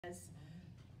because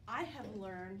I have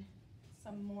learned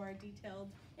some more detailed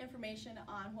information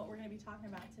on what we're going to be talking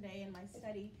about today in my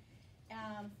study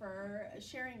for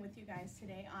sharing with you guys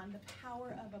today on the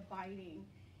power of abiding.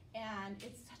 And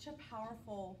it's such a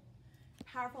powerful,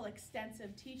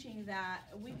 extensive teaching that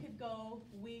we could go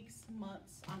weeks,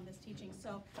 months on this teaching.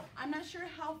 So I'm not sure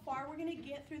how far we're going to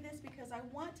get through this because I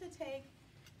want to take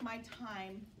my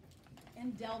time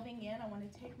in delving in. I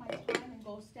want to take my time and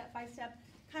go step by step,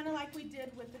 kind of like we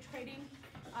did with the Trading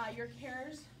Your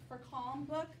Cares for Calm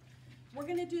book. We're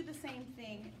going to do the same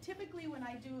thing. Typically when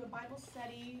I do a Bible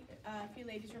study, if you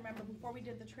ladies remember, before we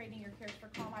did the Trading Your Cares for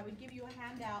Calm, I would give you a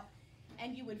handout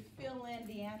and you would fill in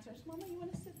the answers. Mama, you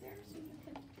want to sit there so it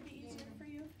can be easier for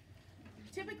you?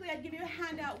 Typically I'd give you a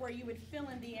handout where you would fill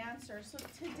in the answers. So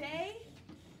today,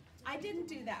 I didn't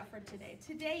do that for today.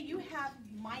 Today you have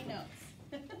my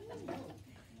notes.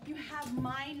 You have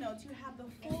my notes. You have the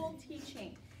full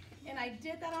teaching. And I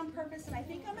did that on purpose, and I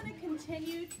think I'm going to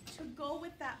continue to go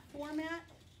with that format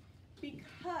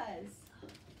because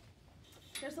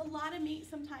there's a lot of meat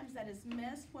sometimes that is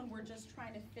missed when we're just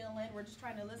trying to fill in. We're just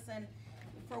trying to listen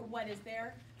for what is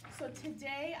there. So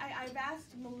today, I've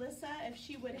asked Melissa if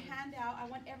she would hand out, I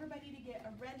want everybody to get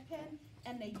a red pen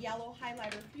and a yellow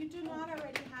highlighter. If you do not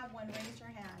already have one, raise your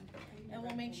hand, and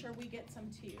we'll make sure we get some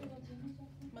to you.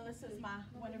 Melissa's my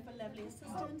wonderful, lovely assistant.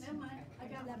 I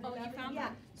got one. Oh, you found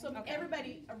one? So okay.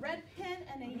 Everybody, a red pen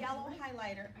and a yellow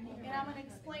highlighter. And I'm going to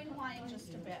explain why in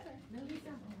just a bit.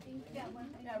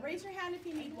 Now, raise your hand if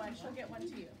you need one. She'll get one to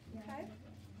you. Okay?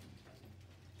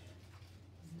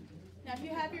 Now, if you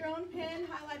have your own pen,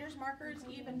 highlighters, markers,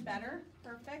 even better.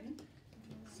 Perfect.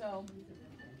 So.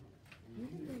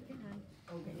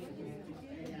 Okay.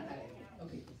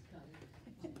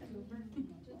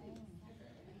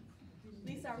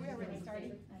 Lisa, are we already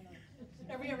starting?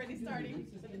 Are we already starting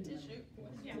with the tissue?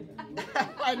 Yeah.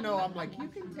 I know, I'm like, you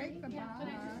can take them.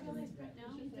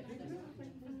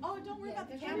 Oh, don't worry about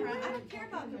the camera. I don't care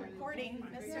about the recording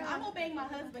necessarily. I'm obeying my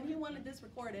husband. He wanted this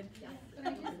recorded.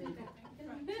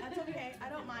 That's okay. I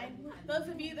don't mind. Those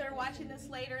of you that are watching this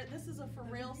later, this is a for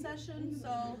real session,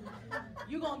 so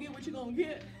you're going to get what you're going to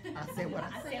get. I said what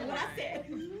I said. I said what I said.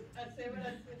 I said what I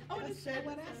said. Oh, I said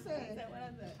what I said. I said what I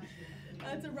said.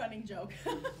 That's a running joke.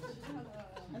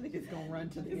 I think it's going to run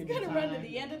to the end of time. It's going to run to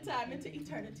the end of time, into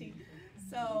eternity.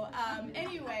 So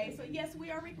anyway, so yes, we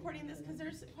are recording this because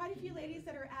there's quite a few ladies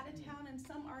that are out of town and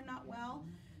some are not well.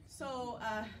 So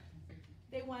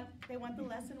they want the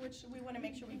lesson, which we want to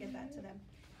make sure we get that to them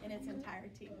in its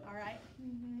entirety. All right?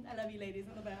 I love you ladies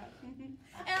in the back.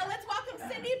 And let's welcome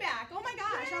Cindy back. Oh my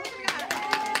gosh, I almost forgot.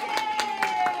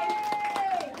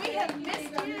 Yay! We have missed you.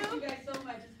 Thank you guys so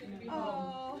much. It's good to be home.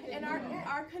 Oh, and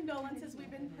our condolences.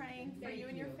 We've been praying for you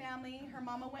and your family. Her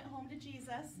mama went home to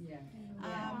Jesus. Yeah.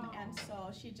 And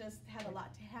so she just had a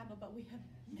lot to handle, but we have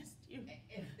missed you.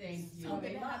 Thank you. So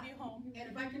good to have you home. And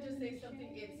if I could just say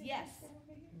something, it's Yes.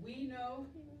 we know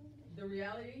the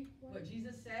reality, what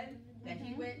Jesus said, that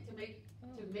He went to make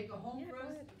a home for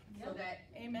us, so that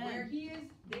Amen. where He is,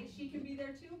 she can be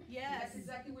there too. Yes. And that's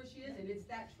exactly where she is, and it's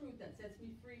that truth that sets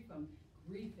me free from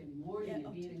grief and mourning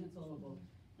and being inconsolable.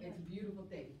 It's a beautiful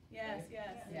thing. Yes,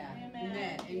 yes. Yeah. Amen.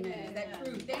 Amen. Amen. It's that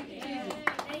truth. Thank you, Jesus.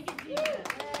 Thank you, Jesus.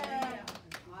 Yeah.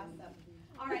 Awesome.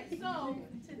 All right, so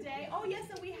today, oh yes,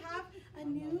 and we have a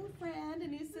new friend, a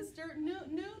new sister, new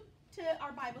to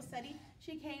our Bible study.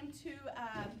 She came to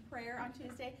prayer on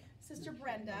Tuesday. Sister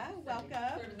Brenda, welcome.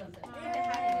 Good to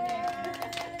have you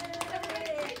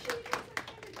today. Make sure you guys are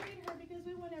kind of greet her because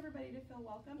we want everybody to feel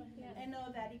welcome and know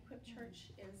that Equip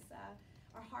Church is,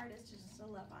 our heart is just to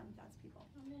love on God's people.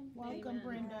 Welcome,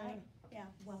 Brenda. Right? Yeah,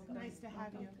 welcome. Nice to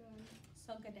have you.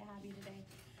 So good to have you today.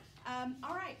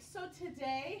 All right, so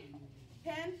today,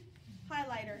 pen,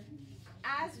 highlighter.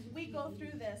 As we go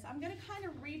through this, I'm going to kind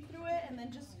of read through it and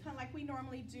then just kind of like we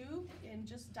normally do and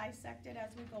just dissect it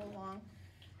as we go along.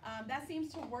 That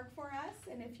seems to work for us,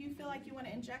 and if you feel like you want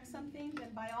to inject something,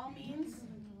 then by all means,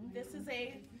 this is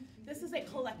a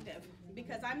collective,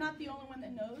 because I'm not the only one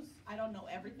that knows. I don't know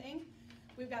everything.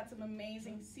 We've got some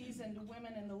amazing seasoned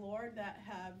women in the Lord that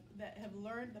have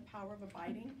learned the power of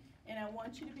abiding, and I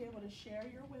want you to be able to share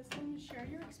your wisdom, share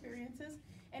your experiences,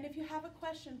 and if you have a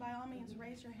question, by all means,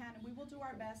 raise your hand, and we will do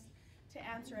our best to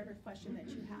answer every question that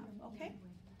you have, okay?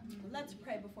 Let's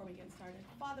pray before we get started.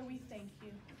 Father, we thank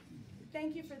you.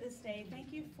 Thank you for this day.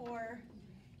 Thank you for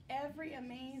every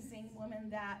amazing woman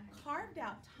that carved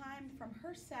out time from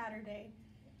her Saturday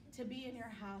to be in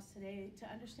your house today,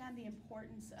 to understand the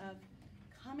importance of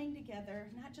coming together,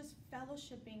 not just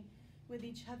fellowshipping with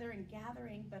each other and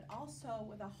gathering, but also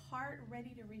with a heart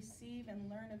ready to receive and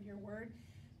learn of your word.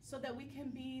 so that we can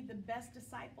be the best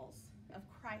disciples of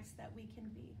Christ that we can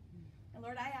be. And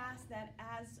Lord, I ask that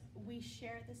as we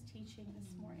share this teaching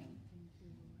this morning,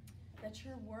 that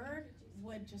your word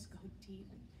would just go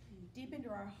deep into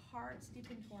our hearts,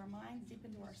 deep into our minds, deep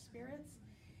into our spirits,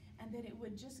 and that it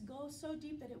would just go so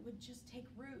deep that it would just take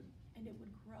root, and it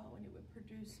would grow, and it would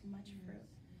produce much fruit.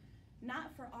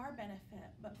 Not for our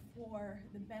benefit, but for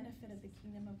the benefit of the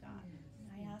kingdom of God. And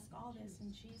I ask all this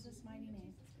in Jesus' mighty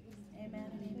name.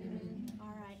 Amen and amen.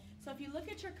 All right. So if you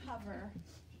look at your cover,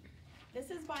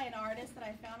 this is by an artist that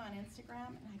I found on Instagram,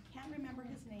 and I can't remember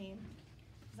his name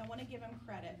because I want to give him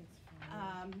credit.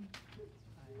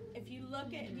 If you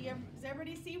look at, does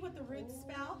everybody see what the roots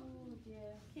spell?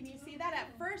 Can you see that?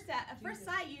 At first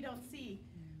sight, you don't see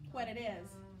what it is.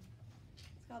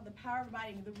 It's called the power of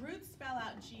abiding. The roots spell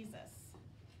out Jesus.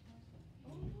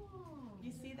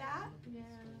 You see that?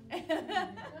 Yeah.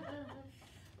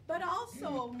 But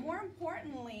also, more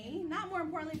importantly, not more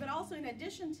importantly, but also in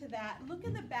addition to that, look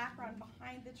at the background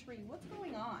behind the tree. What's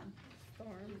going on?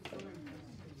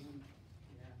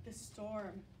 The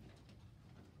storm.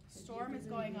 Storm is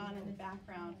going on in the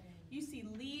background. You see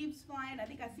leaves flying. I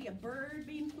think I see a bird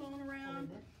being flown around.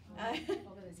 I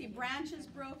see branches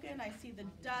broken. I see the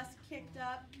dust kicked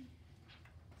up.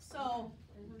 So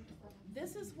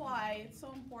this is why it's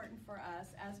so important for us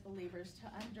as believers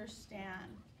to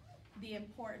understand the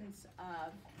importance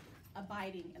of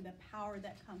abiding and the power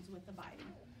that comes with abiding.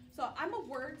 So I'm a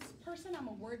words person. I'm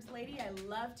a words lady. I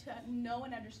love to know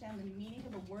and understand the meaning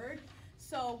of a word.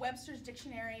 So Webster's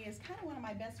Dictionary is kind of one of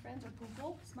my best friends, or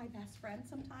Google is my best friend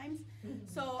sometimes.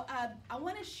 So I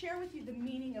want to share with you the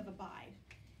meaning of abide.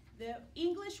 The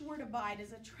English word abide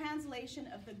is a translation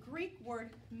of the Greek word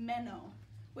meno,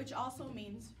 which also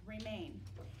means remain,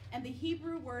 and the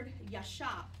Hebrew word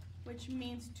yashab, which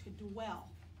means to dwell.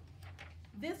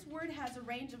 This word has a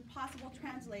range of possible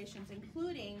translations,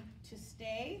 including to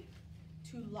stay,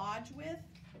 to lodge with,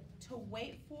 to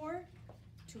wait for,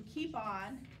 to keep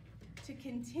on, to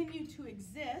continue to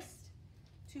exist,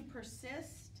 to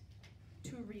persist,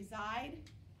 to reside,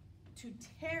 to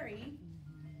tarry,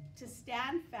 to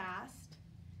stand fast,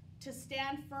 to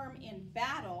stand firm in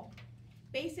battle.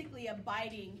 Basically,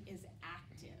 abiding is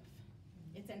active.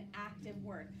 It's an active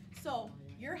word. So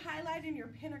your highlight and your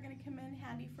pen are going to come in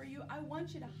handy for you. I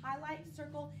want you to highlight,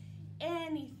 circle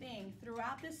anything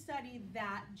throughout this study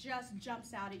that just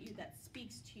jumps out at you, that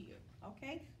speaks to you,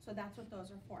 okay? So that's what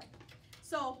those are for.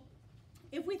 So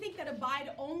if we think that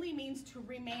abide only means to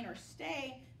remain or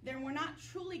stay, then we're not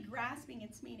truly grasping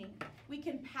its meaning. We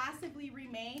can passively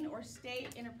remain or stay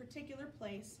in a particular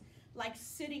place, like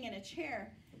sitting in a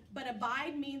chair. But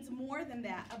abide means more than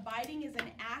that. Abiding is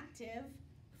an active,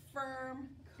 firm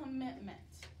commitment.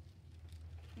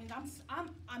 I mean,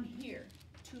 I'm here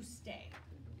to stay.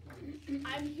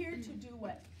 I'm here to do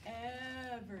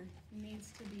whatever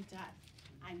needs to be done.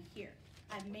 I'm here.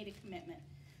 I've made a commitment.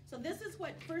 So this is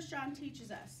what 1 John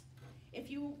teaches us. If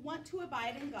you want to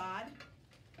abide in God,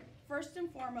 first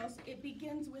and foremost, it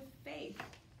begins with faith.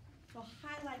 So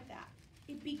highlight that.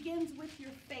 It begins with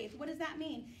your faith. What does that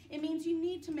mean? It means you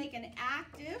need to make an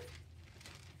active,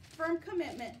 firm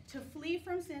commitment to flee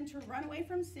from sin, to run away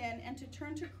from sin, and to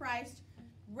turn to Christ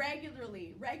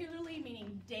regularly. Regularly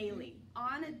meaning daily,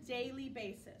 on a daily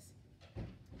basis.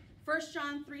 1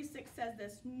 John 3:6 says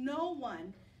this, no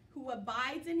one who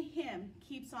abides in him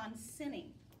keeps on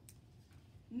sinning.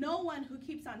 No one who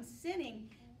keeps on sinning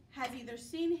has either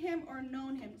seen him or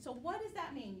known him. So what does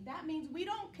that mean? That means we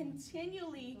don't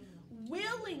continually,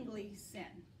 willingly sin.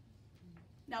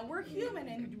 Now we're human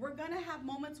and we're going to have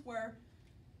moments where,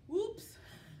 whoops.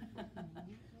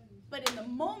 But in the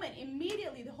moment,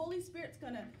 immediately, the Holy Spirit's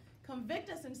going to convict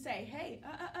us and say, hey,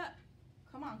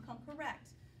 come on, come correct.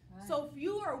 Right. So if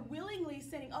you are willingly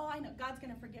sinning, oh, I know, God's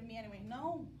going to forgive me anyway.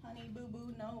 No, honey,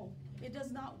 boo-boo, no. It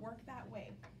does not work that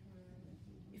way.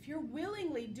 If you're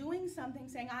willingly doing something,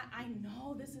 saying, I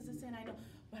know this is a sin, I know,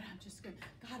 but I'm just good,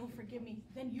 God will forgive me,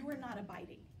 then you are not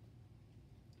abiding.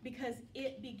 Because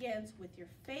it begins with your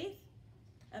faith,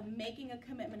 of making a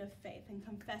commitment of faith and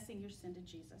confessing your sin to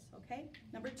Jesus, okay?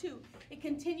 Number 2, it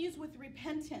continues with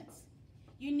repentance.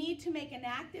 You need to make an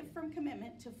active, firm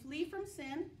commitment to flee from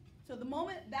sin. So the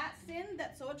moment that sin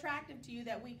that's so attractive to you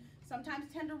that we sometimes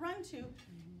tend to run to,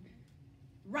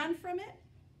 run from it,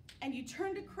 and you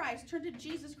turn to Christ, turn to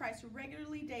Jesus Christ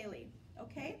regularly, daily,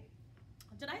 okay?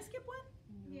 Did I skip one?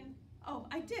 Yeah. Oh,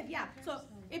 I did, yeah. So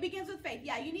it begins with faith.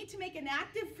 Yeah, you need to make an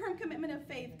active, firm commitment of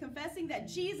faith, confessing that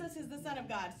Jesus is the Son of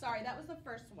God. Sorry, that was the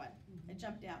first one. I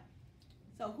jumped out.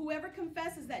 So whoever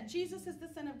confesses that Jesus is the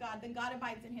Son of God, then God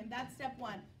abides in him. That's step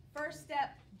 1. First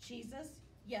step, Jesus.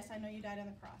 Yes, I know you died on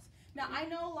the cross. Now, I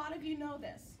know a lot of you know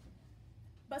this,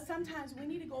 but sometimes we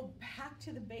need to go back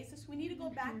to the basics. We need to go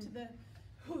back to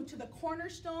the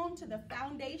cornerstone, to the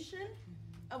foundation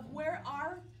of where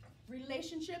our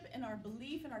relationship and our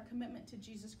belief and our commitment to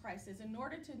Jesus Christ is, in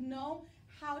order to know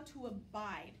how to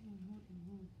abide,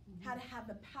 how to have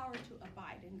the power to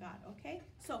abide in God, okay?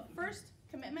 So first,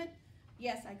 commitment.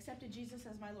 Yes, I accepted Jesus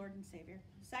as my Lord and Savior.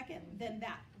 Second, then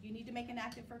that. You need to make an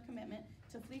active for commitment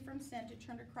to flee from sin, to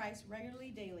turn to Christ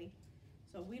regularly, daily.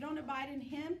 So we don't abide in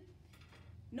him.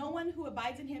 No one who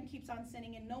abides in him keeps on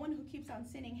sinning, and no one who keeps on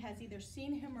sinning has either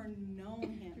seen him or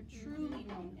known him, truly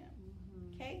known him.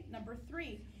 Okay? Number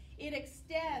 3, it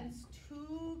extends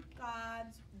to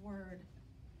God's word.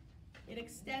 It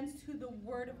extends to the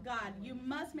word of God. You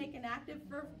must make an active,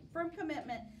 firm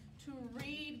commitment to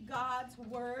read God's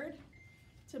word,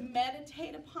 to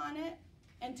meditate upon it,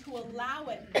 and to allow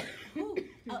it.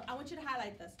 I want you to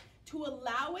highlight this. To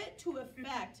allow it to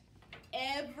affect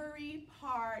every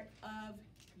part of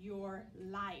your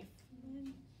life.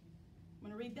 I'm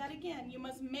going to read that again. You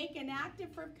must make an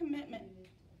active, firm commitment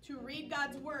to read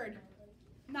God's word,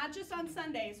 not just on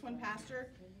Sundays when Pastor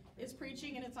is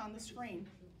preaching and it's on the screen.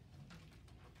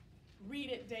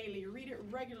 Read it daily. Read it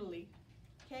regularly.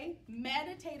 Okay?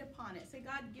 Meditate upon it. Say,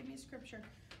 God, give me scripture.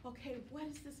 Okay, what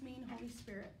does this mean, Holy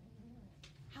Spirit?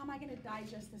 How am I going to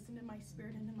digest this into my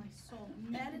spirit, into my soul?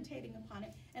 Meditating upon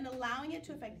it and allowing it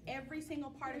to affect every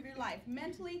single part of your life.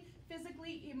 Mentally,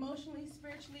 physically, emotionally,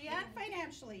 spiritually, and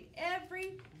financially.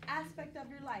 Every aspect of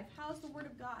your life. How's the word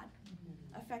of God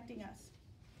affecting us?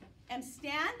 And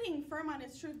standing firm on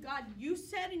its truth. God, you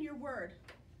said in your word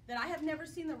that I have never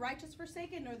seen the righteous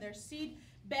forsaken, nor their seed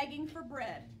begging for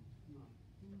bread.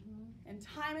 And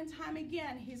time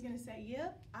again, he's going to say,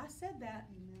 yep, I said that.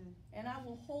 Amen. And I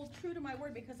will hold true to my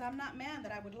word, because I'm not man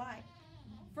that I would lie.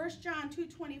 1 John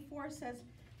 2:24 says,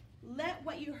 let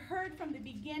what you heard from the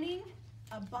beginning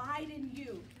abide in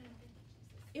you.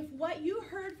 If what you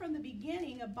heard from the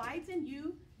beginning abides in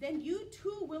you, then you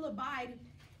too will abide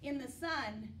in the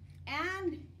Son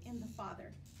and in the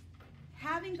Father.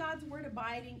 Having God's word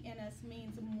abiding in us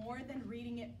means more than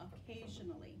reading it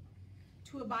occasionally.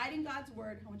 To abide in God's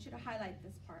word, I want you to highlight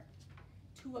this part.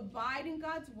 To abide in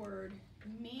God's word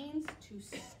means to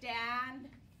stand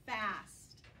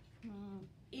fast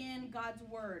in God's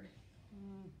word.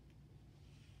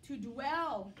 To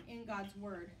dwell in God's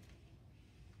word.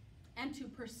 And to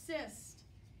persist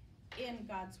in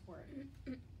God's word.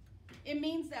 It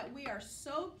means that we are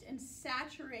soaked and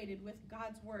saturated with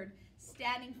God's word,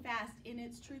 standing fast in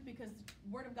its truth, because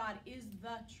the word of God is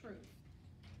the truth.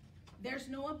 There's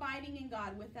no abiding in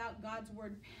God without God's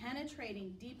word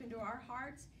penetrating deep into our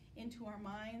hearts, into our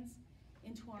minds,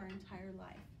 into our entire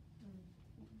life.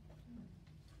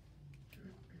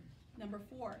 Number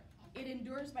 4, it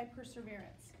endures by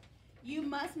perseverance. You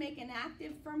must make an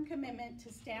active, firm commitment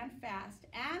to stand fast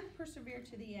and persevere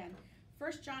to the end.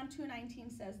 1 John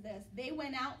 2:19 says this, they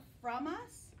went out from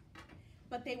us,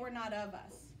 but they were not of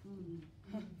us.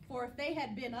 For if they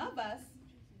had been of us,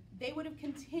 they would have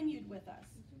continued with us.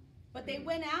 But they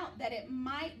went out that it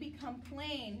might become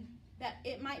plain, that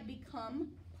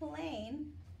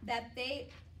they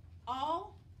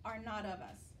all are not of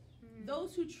us.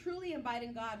 Those who truly abide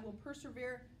in God will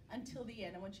persevere until the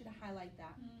end. I want you to highlight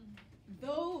that.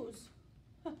 Those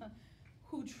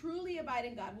who truly abide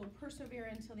in God will persevere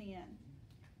until the end.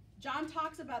 John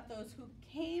talks about those who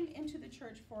came into the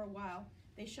church for a while.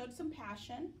 They showed some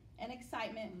passion and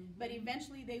excitement, but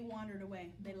eventually they wandered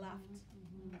away. They left.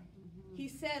 He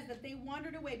says that they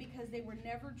wandered away because they were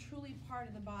never truly part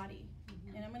of the body.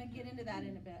 And I'm going to get into that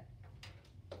in a bit.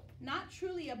 Not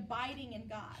truly abiding in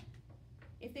God.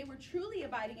 If they were truly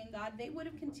abiding in God, they would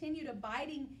have continued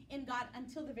abiding in God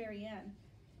until the very end.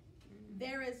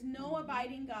 There is no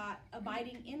abiding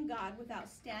in God without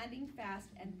standing fast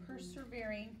and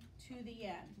persevering to the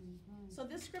end. So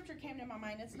this scripture came to my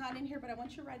mind. It's not in here, but I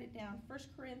want you to write it down. 1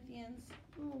 Corinthians.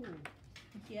 Ooh.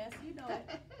 Yes, you know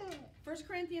it. 1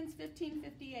 Corinthians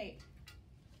 15:58.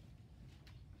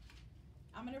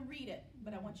 I'm going to read it,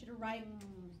 but I want you to write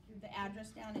the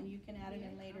address down, and you can add it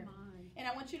in later. And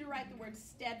I want you to write the word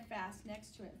steadfast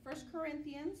next to it. 1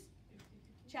 Corinthians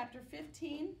chapter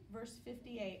 15, verse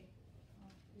 58.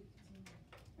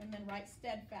 And then write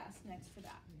steadfast next to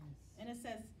that. And it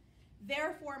says,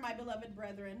 therefore, my beloved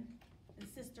brethren and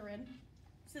sisterhood,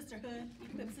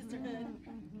 equip sisterhood,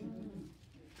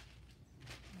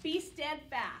 be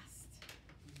steadfast,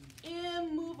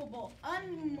 immovable,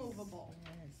 unmovable,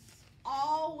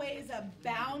 always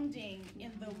abounding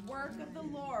in the work of the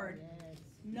Lord,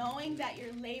 knowing that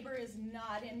your labor is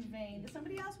not in vain. Does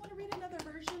somebody else want to read another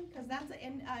version? Because that's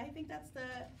I think that's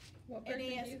the What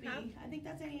version do you NASB. have? I think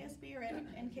that's NASB or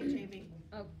NKJV.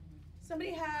 Oh.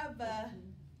 Somebody have,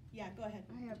 yeah, go ahead.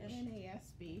 I have Tish.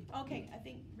 NASB. Okay, I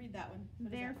think, read that one. What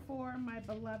is that? Therefore, my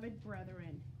beloved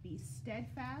brethren, be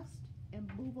steadfast,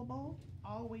 immovable,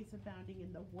 always abounding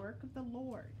in the work of the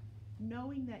Lord,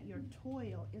 knowing that your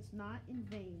toil is not in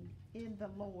vain in the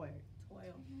Lord.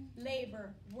 Toil.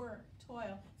 Labor, work,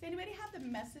 toil. Does anybody have the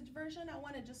Message version? I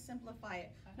want to just simplify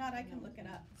it. Not I can look it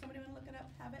up. Somebody want to look it up?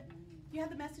 Have it? You have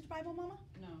the Message Bible, Mama?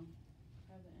 No.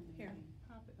 Here.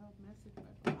 Message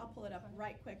Bible. I'll pull it up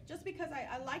right quick. Just because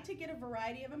I like to get a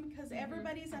variety of them because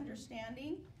everybody's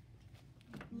understanding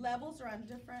levels are on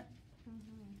different.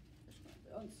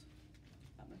 I'm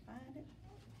gonna find it.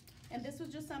 And this was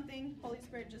just something Holy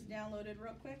Spirit just downloaded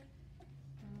real quick.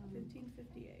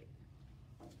 1558.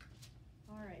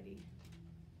 Alrighty.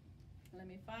 Let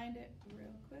me find it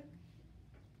real quick.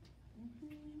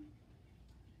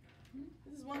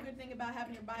 This is one good thing about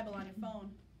having your Bible on your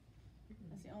phone.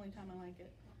 That's the only time I like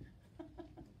it.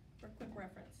 For quick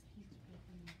reference.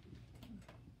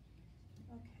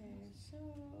 Okay, so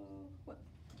what?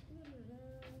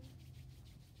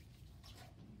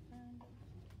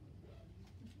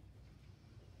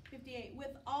 58.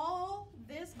 With all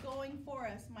this going for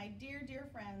us, my dear, dear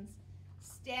friends,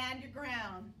 stand your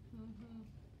ground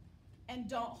and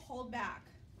don't hold back.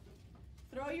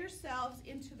 Throw yourselves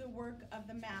into the work of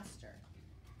the Master,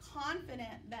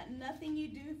 confident that nothing you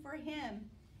do for him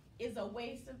is a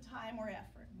waste of time or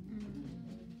effort.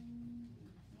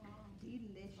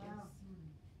 Delicious.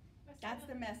 That's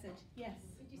the message. Yes.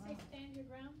 Did you say stand your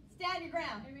ground? Stand your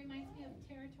ground. It reminds me of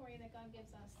territory that God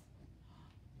gives us.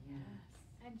 Yes.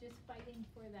 And just fighting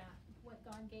for that, what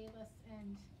God gave us,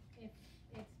 and if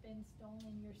it's been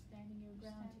stolen, you're standing your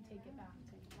ground to take it back.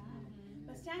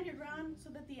 But stand your ground so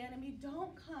that the enemy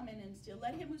don't come in and steal.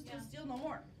 Let him who steals steal no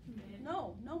more.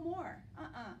 No, no more.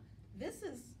 This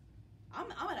is, I'm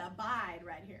gonna abide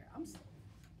right here. Thank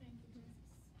you,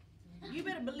 Jesus. You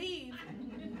better believe.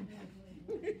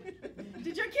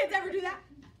 Did your kids ever do that?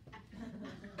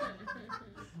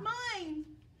 Mine.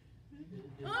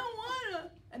 I don't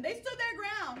wanna. And they stood their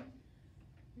ground.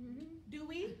 Do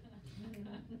we?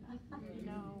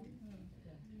 No.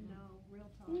 No, real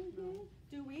talk. No.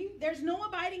 Do we? There's no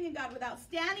abiding in God without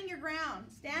standing your ground,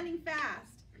 standing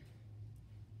fast,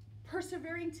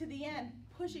 persevering to the end,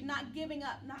 pushing, not giving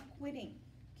up, not quitting.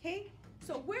 Okay?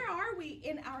 So where are we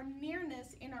in our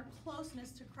nearness, in our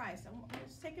closeness to Christ?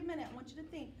 Just take a minute. I want you to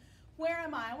think. Where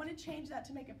am I? I want to change that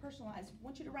to make it personalized. I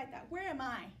want you to write that. Where am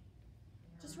I?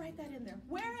 Just write that in there.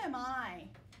 Where am I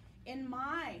in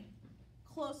my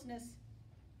closeness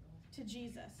to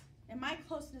Jesus? In my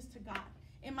closeness to God?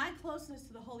 In my closeness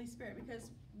to the Holy Spirit?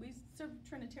 Because we serve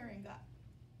Trinitarian God.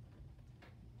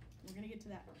 We're going to get to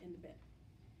that in a bit.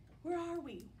 Where are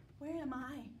we? Where am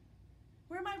I?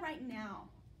 Where am I right now?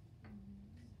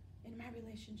 In my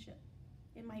relationship,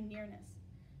 in my nearness.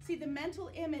 See, the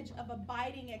mental image of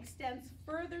abiding extends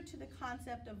further to the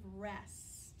concept of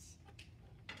rest.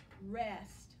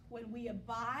 Rest. When we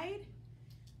abide,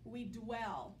 we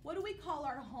dwell. What do we call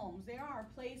our homes? They are our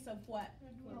place of what?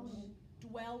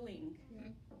 Dwelling.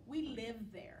 We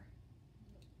live there.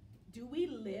 Do we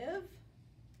live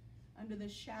under the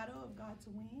shadow of God's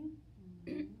wing?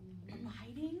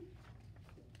 Abiding?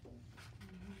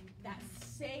 That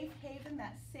safe haven,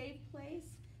 that safe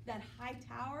place, that high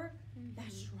tower,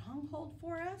 that stronghold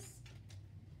for us.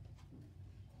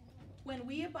 When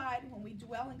we abide, when we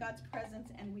dwell in God's presence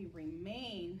and we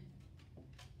remain,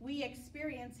 we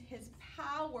experience his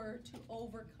power to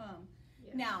overcome.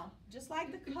 Yes. Now, just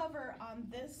like the cover on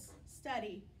this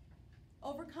study,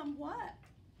 overcome what?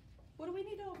 What do we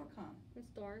need to overcome? The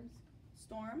storms.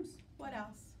 Storms. What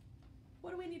else?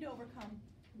 What do we need to overcome?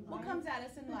 What comes at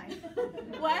us in life?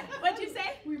 What? What'd you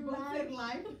say? We both said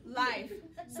life. Life.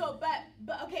 So,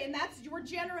 but okay, and that's, we're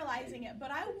generalizing it,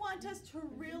 but I want us to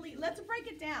really, let's break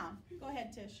it down. Go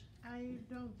ahead, Tish. I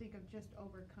don't think of just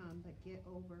overcome, but get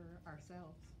over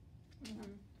ourselves.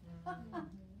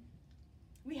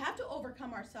 We have to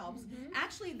overcome ourselves.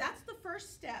 Actually, that's the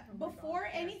first step. Before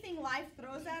anything life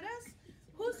throws at us,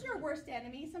 who's your worst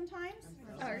enemy sometimes?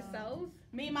 Ourselves.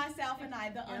 Me, myself, and I,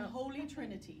 the unholy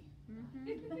trinity.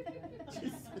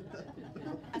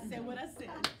 I said what I said.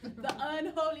 The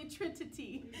unholy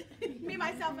trinity. Me,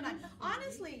 myself, and I.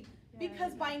 Honestly,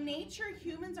 because by nature,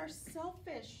 humans are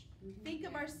selfish. Think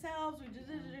of ourselves,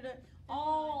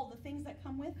 all the things that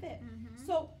come with it.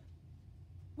 So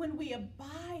when we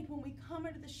abide, when we come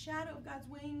under the shadow of God's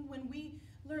wing, when we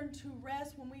learn to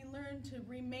rest, when we learn to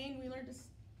remain, we learn to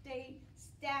stay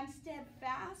stand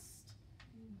steadfast,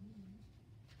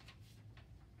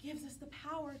 gives us the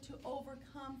power to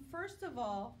overcome, first of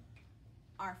all,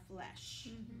 our flesh,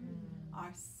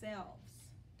 ourselves.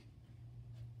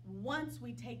 Once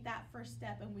we take that first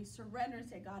step and we surrender and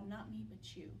say, God, not me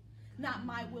but you. Not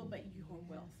my will but your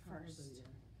will first.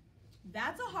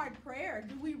 That's a hard prayer.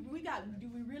 Do we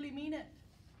really mean it?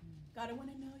 God, I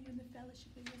want to know you in the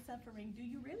fellowship of your suffering. Do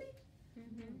you really?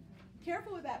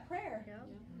 Careful with that prayer.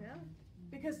 Yeah.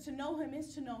 Because to know him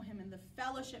is to know him in the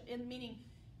fellowship, in meaning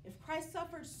if Christ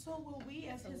suffered, so will we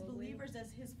as his believers,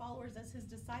 as his followers, as his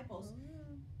disciples.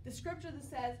 The scripture that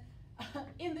says,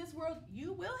 in this world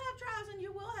you will have trials and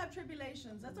you will have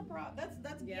tribulations. That's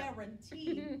that's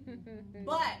guaranteed.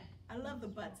 But I love the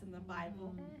buts in the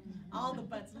Bible. All the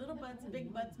buts, little buts,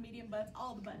 big buts, medium buts,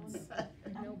 all the buts.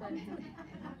 No buts.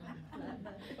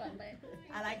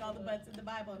 I like all the buts in the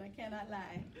Bible, and I cannot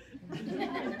lie.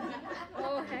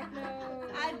 Oh, heck no.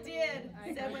 I did.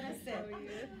 Said when I said.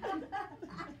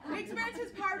 We experience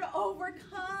his power to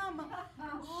overcome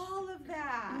all of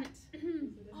that.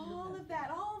 All of that.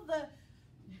 All the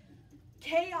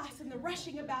chaos and the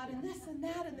rushing about and this and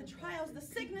that and the trials, the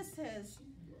sicknesses,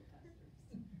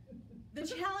 the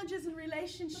challenges in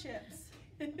relationships.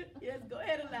 Yes, go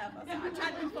ahead and laugh. I'm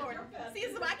trying to move forward. See,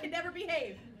 so I can never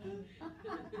behave.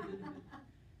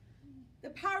 The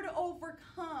power to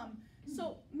overcome.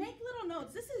 So make little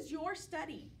notes. This is your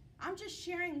study. I'm just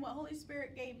sharing what Holy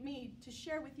Spirit gave me to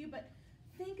share with you, but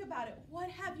think about it. What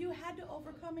have you had to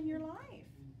overcome in your life?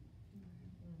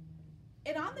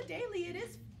 And on the daily, it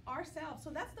is ourselves. So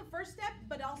that's the first step,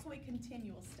 but also a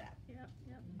continual step. Yep.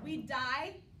 We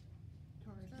die.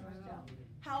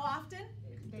 How often?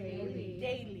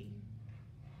 Daily.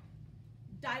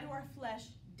 Die to our flesh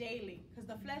daily. Because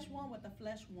the flesh wants what the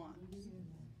flesh wants.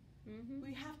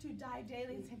 We have to die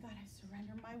daily and say, God, I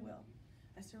surrender my will.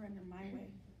 I surrender my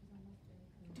way.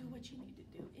 Do what you need to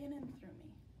do in and through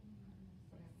me.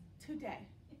 Today.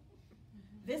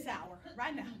 This hour.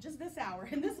 Right now. Just this hour.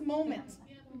 In this moment.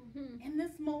 In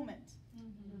this moment.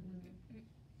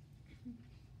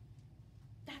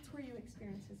 That's where you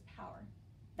experience his power.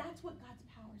 That's what God's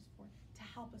power is for, to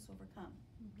help us overcome.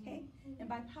 Okay? And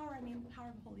by power, I mean the power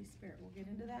of the Holy Spirit. We'll get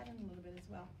into that in a little bit as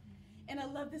well. And I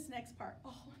love this next part.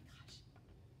 Oh my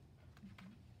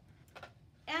gosh.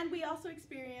 And we also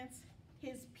experience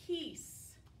his peace.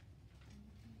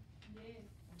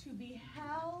 To be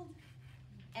held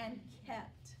and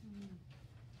kept.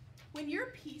 When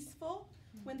you're peaceful,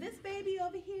 when this baby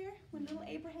over here, when little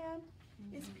Abraham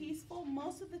is peaceful,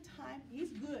 most of the time,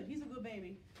 he's good. He's a good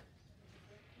baby.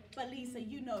 But Lisa,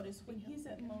 you notice when he's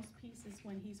at most peace is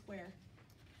when he's where?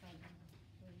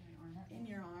 In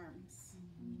your arms.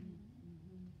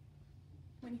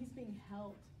 When he's being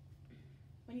held.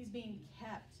 When he's being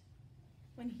kept.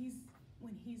 When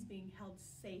he's being held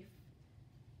safe.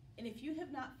 And if you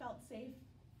have not felt safe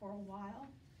for a while,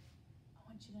 I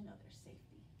want you to know there's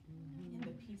safety in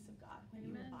the peace of God when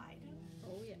you abide.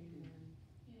 Oh, yeah.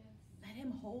 Let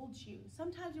him hold you.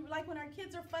 Sometimes you're like when our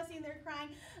kids are fussy and they're crying,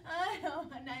 I'm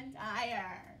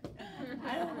tired.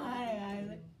 I don't want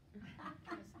to.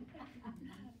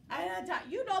 I'm not tired.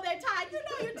 You know they're tired. You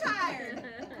know you're tired.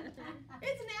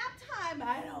 It's nap time.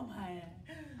 I don't want it.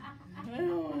 I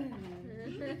don't want it.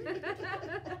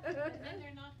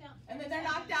 And then they're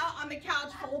knocked out on the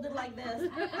couch, folded like this.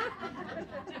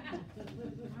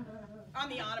 On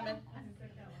the ottoman.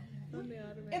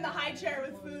 In the high chair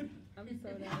with food. I'm so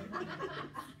down.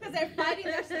 Because they're fighting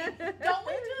their sleep. Don't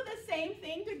we do the same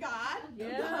thing to God?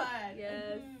 Yeah. God.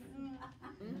 Yes.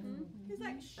 He's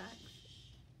like, shh.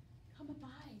 Come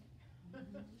abide.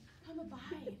 Come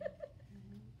abide.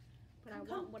 But I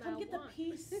want what come I get want. the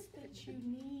peace that you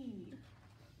need.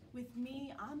 With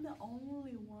me, I'm the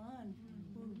only one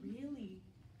who really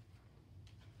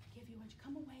give you what you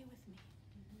come away with me.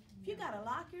 If you gotta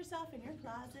lock yourself in your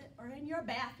closet or in your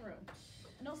bathroom.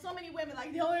 I know so many women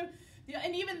like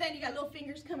and even then you got little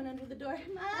fingers coming under the door.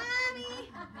 Mommy!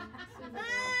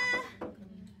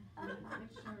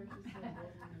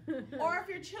 Or if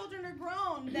your children are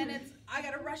grown, then it's, I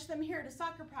gotta rush them here to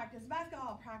soccer practice,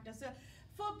 basketball practice,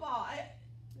 football.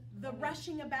 The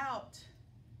rushing about.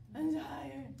 I'm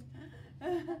tired.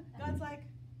 God's like,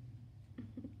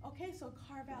 okay, so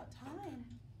carve out time.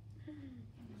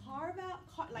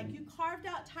 Like you carved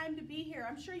out time to be here.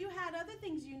 I'm sure you had other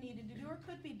things you needed to do or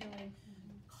could be doing.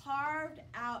 Carved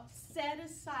out, set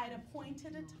aside,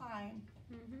 appointed a time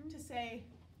to say,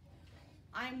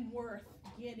 I'm worth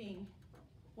getting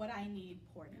what I need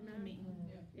poured into me.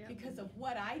 Because of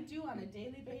what I do on a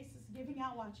daily basis, giving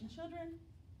out, watching children,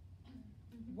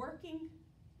 working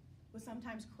with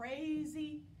sometimes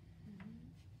crazy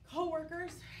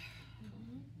co-workers,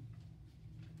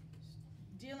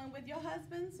 dealing with your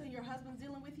husband, so your husband's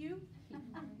dealing with you.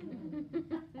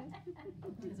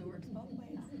 Because it works both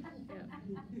ways.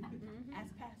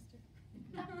 Ask Pastor.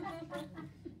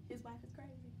 His wife is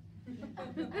crazy.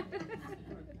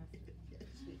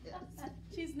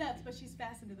 She's nuts, but she's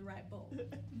fastened to the right bolt.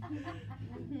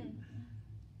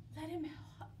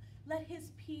 Let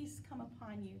his peace come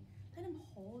upon you. Let him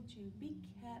hold you. Be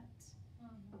kept.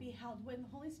 Be held. When the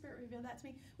Holy Spirit revealed that to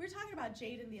me, we were talking about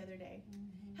Jaden the other day.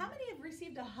 How many have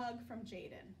received a hug from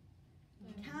Jaden?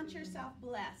 Count yourself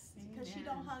blessed, because she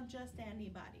don't hug just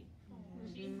anybody.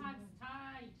 She hugs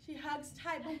tight. She hugs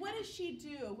tight, but what does she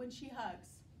do when she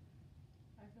hugs?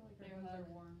 I feel like her hugs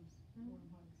are warm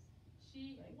hugs.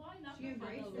 She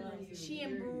embraces you. She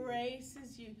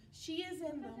embraces you. She is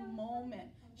in the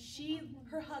moment.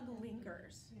 Her hug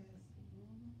lingers.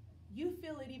 You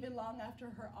feel it even long after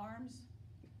her arms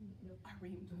are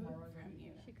removed from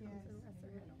you. She comes and rests her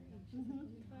head on me.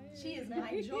 She is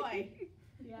my joy.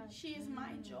 Yeah. She is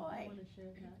my joy.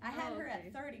 I had her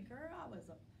at 30. Girl,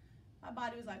 my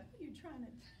body was like, what are you trying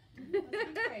to do?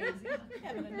 That's crazy.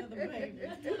 Having another baby.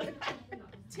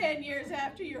 10 years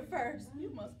after your first. You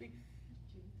must be.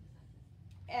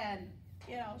 And,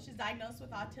 you know, she's diagnosed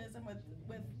with autism,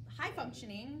 with high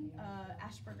functioning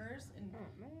Asperger's, and,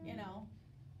 you know,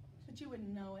 but you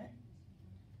wouldn't know it.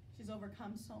 She's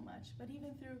overcome so much. But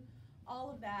even through all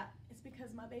of that, it's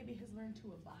because my baby has learned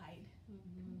to abide.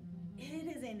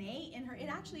 It is innate in her. It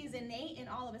actually is innate in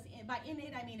all of us. By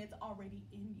innate, I mean it's already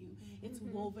in you. It's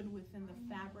woven within the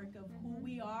fabric of who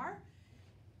we are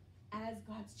as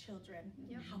God's children.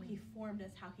 How he formed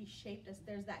us, how he shaped us.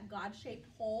 There's that God-shaped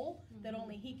hole that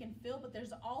only he can fill, but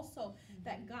there's also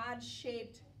that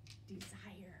God-shaped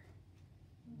desire.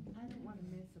 I don't want to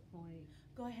miss a point.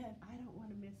 Go ahead. I don't want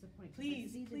to miss a point. 'Cause Please,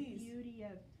 I see please. the beauty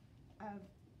of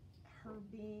her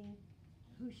being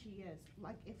who she is.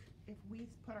 Like if we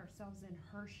put ourselves in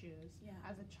her shoes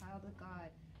as a child of God,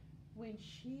 when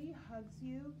she hugs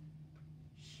you,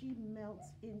 she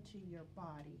melts into your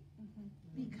body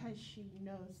because she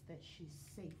knows that she's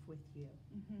safe with you.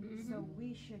 So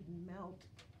we should melt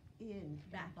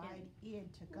abide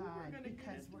into God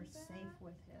because we're safe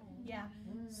with him. Yeah.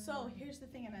 So here's the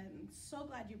thing, and I'm so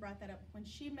glad you brought that up. When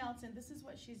she melts in, this is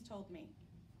what she's told me.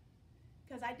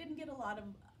 Because I didn't get a lot of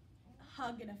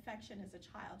hug and affection as a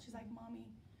child. She's like, Mommy,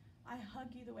 I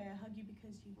hug you the way I hug you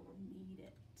because you need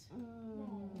it. So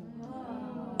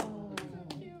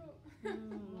cute.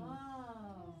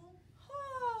 Wow.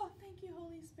 Oh, thank you,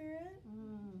 Holy Spirit.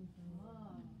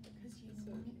 Wow. Because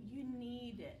you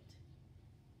need it.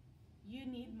 You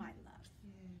need my love.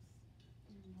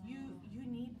 You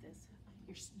need this.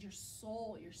 Your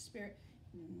soul, your spirit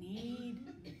need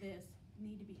this.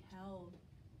 Need to be held.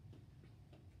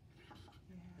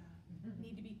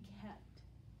 Need to be kept.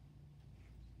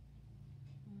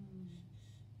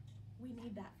 We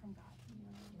need that from God.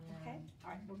 Okay?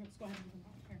 All right, let's go ahead and move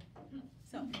on here.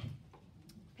 So,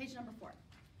 page number 4.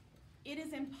 It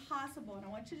is impossible, and I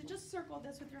want you to just circle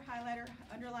this with your highlighter,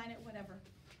 underline it, whatever.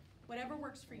 Whatever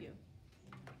works for you.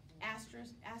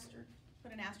 Asterisk,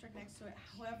 put an asterisk next to it.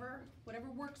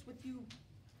 Whatever works with you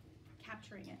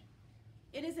capturing it.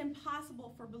 It is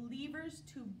impossible for believers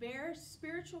to bear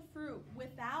spiritual fruit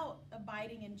without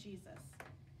abiding in Jesus.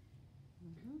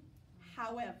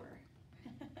 However,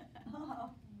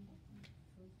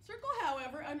 circle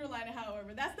however, underline it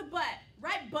however. That's the but,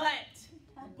 right? But,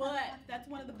 that's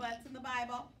one of the buts in the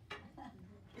Bible.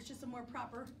 It's just a more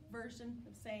proper version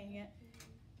of saying it.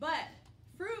 But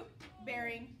fruit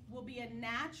bearing will be a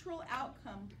natural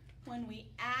outcome when we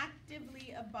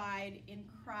actively abide in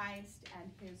Christ and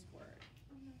his word.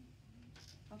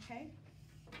 Okay?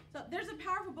 So there's a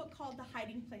powerful book called The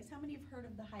Hiding Place. How many have heard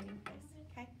of The Hiding Place?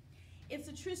 Okay? It's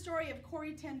a true story of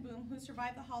Corrie ten Boom, who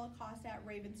survived the Holocaust at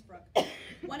Ravensbrück,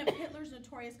 one of Hitler's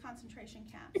notorious concentration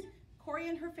camps. Corrie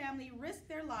and her family risked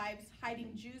their lives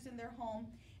hiding Jews in their home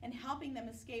and helping them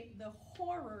escape the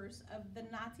horrors of the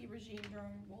Nazi regime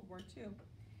during World War II.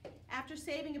 After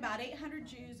saving about 800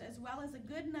 Jews, as well as a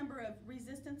good number of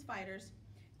resistance fighters,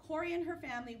 Corrie and her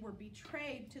family were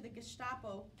betrayed to the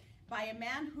Gestapo by a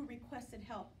man who requested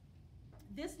help.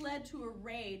 This led to a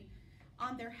raid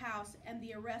on their house and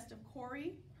the arrest of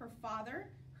Corrie, her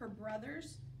father, her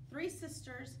brothers, 3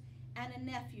 sisters, and a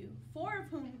nephew, 4 of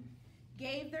whom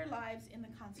gave their lives in the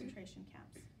concentration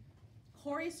camps.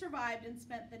 Corrie survived and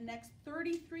spent the next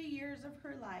 33 years of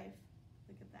her life,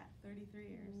 look at that, 33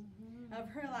 years, of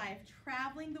her life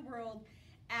traveling the world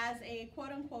as a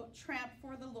quote-unquote tramp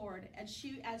for the Lord, as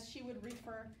she would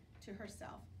refer to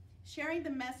herself, sharing the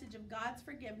message of God's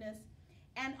forgiveness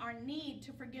and our need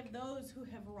to forgive those who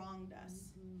have wronged us.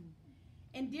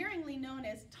 Endearingly known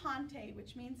as Tante,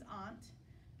 which means aunt,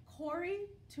 Corey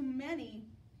to many,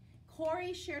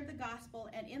 Corey shared the gospel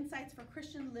and insights for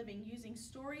Christian living using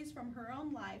stories from her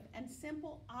own life and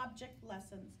simple object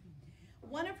lessons.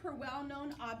 One of her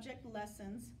well-known object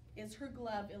lessons is her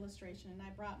glove illustration, and I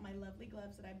brought my lovely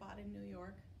gloves that I bought in New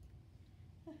York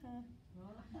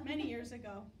many years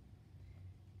ago.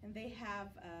 And they have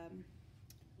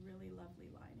really lovely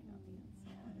lining on the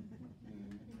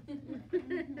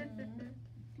inside.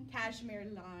 Cashmere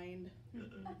lined.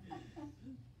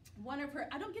 One of her,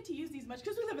 I don't get to use these much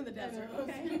because we live in the desert,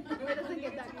 okay? It doesn't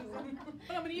get that cool.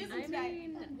 But I'm going to use them today.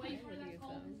 Wait for that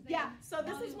cold. Yeah, so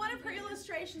this is one of her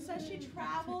illustrations. So as she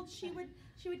traveled, she would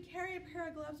carry a pair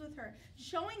of gloves with her.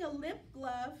 Showing a limp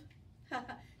glove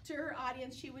to her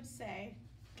audience, she would say,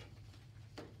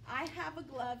 I have a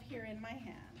glove here in my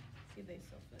hand. See, they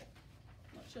still fit.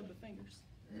 Not show the fingers.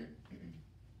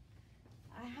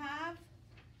 I have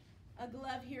a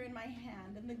glove here in my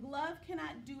hand, and the glove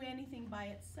cannot do anything by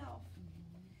itself.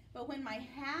 But when my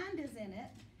hand is in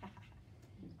it,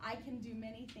 I can do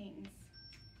many things.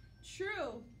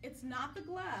 True, it's not the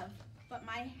glove, but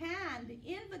my hand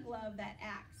in the glove that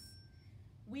acts.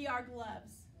 We are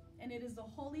gloves, and it is the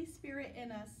Holy Spirit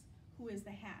in us who is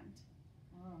the hand.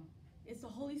 It's the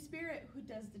Holy Spirit who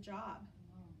does the job.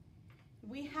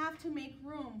 We have to make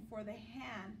room for the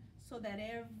hand so that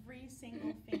every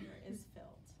single finger is filled.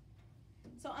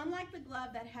 So unlike the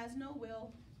glove that has no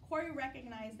will, Corey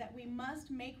recognized that we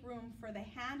must make room for the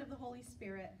hand of the Holy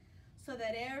Spirit so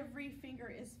that every finger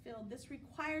is filled. This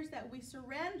requires that we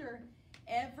surrender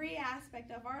every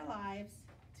aspect of our lives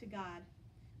to God,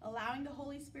 allowing the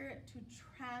Holy Spirit to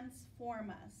transform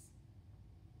us.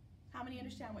 How many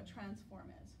understand what transform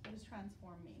is? What does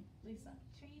transform mean? Lisa?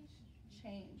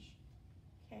 Change.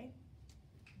 Okay?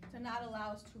 To not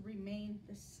allow us to remain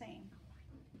the same.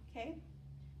 Okay?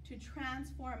 To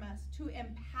transform us, to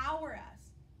empower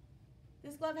us.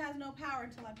 This glove has no power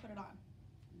until I put it on.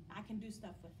 I can do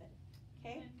stuff with it.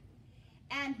 Okay?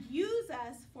 And use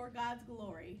us for God's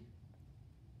glory.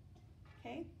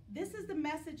 Okay? This is the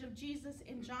message of Jesus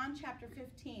in John chapter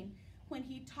 15 when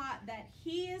he taught that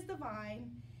he is the vine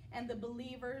and the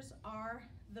believers are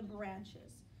the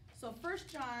branches. So 1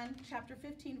 John chapter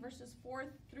 15 verses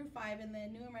 4 through 5 in the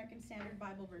New American Standard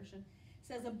Bible Version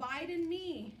says, abide in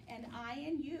me and I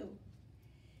in you.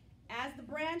 As the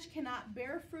branch cannot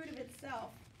bear fruit of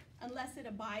itself unless it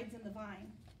abides in the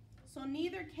vine, so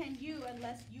neither can you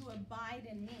unless you abide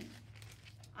in me.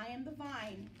 I am the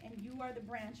vine and you are the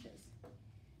branches.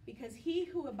 Because he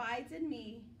who abides in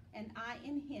me and I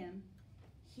in him,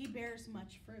 he bears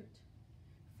much fruit.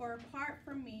 For apart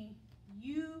from me,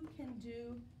 you can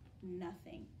do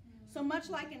nothing. So much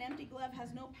like an empty glove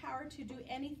has no power to do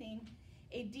anything,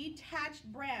 a detached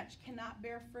branch cannot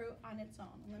bear fruit on its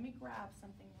own. Let me grab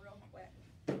something real quick.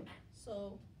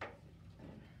 So,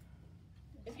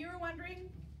 if you were wondering,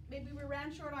 maybe we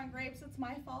ran short on grapes, it's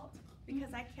my fault,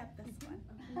 because I kept this one.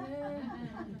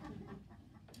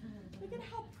 Look at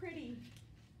how pretty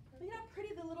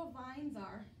the little vines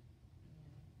are.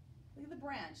 Look at the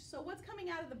branch. So what's coming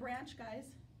out of the branch,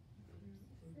 guys?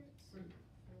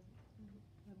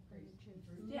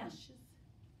 Yes.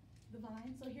 The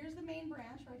vine. So here's the main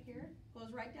branch right here.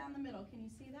 Goes right down the middle. Can you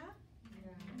see that?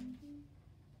 Yeah.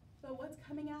 So what's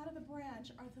coming out of the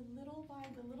branch are the little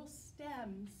vines, the little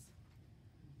stems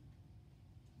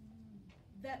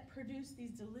that produce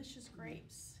these delicious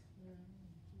grapes.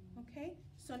 Okay?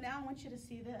 So now I want you to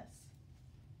see this.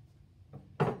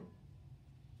 So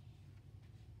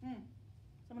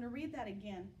I'm going to read that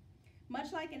again.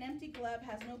 Much like an empty glove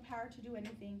has no power to do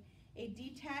anything, a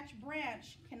detached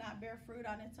branch cannot bear fruit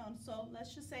on its own. So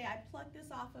let's just say I pluck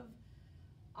this off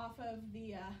of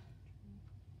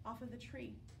the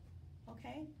tree,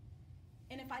 okay?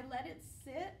 And if I let it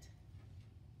sit,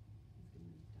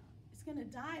 it's going to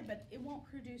die, but it won't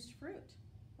produce fruit,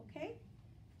 okay?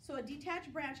 So a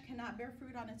detached branch cannot bear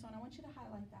fruit on its own. I want you to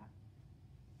highlight that.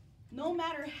 No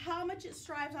matter how much it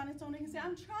strives on its own, you can say,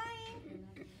 I'm trying.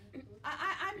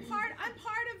 I'm part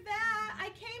of that. I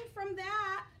came from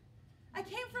that. I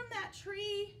came from that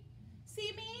tree.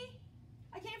 See me?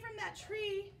 I came from that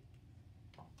tree.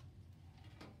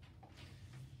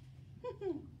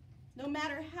 No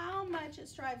matter how much it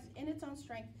strives in its own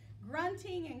strength,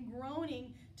 grunting and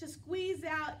groaning to squeeze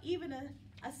out even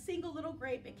a single little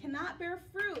grape, it cannot bear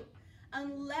fruit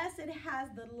unless it has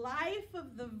the life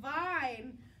of the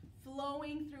vine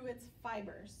flowing through its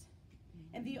fibers.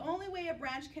 And the only way a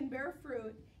branch can bear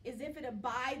fruit is if it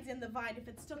abides in the vine, if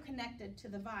it's still connected to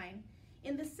the vine.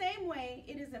 In the same way,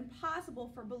 it is impossible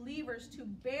for believers to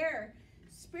bear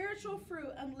spiritual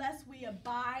fruit unless we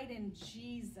abide in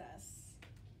Jesus.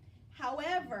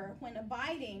 However, when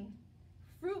abiding,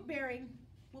 fruit bearing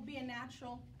will be a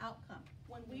natural outcome.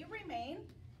 When we remain,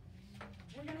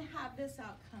 we're going to have this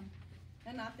outcome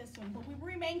and not this one. But we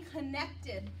remain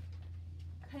connected.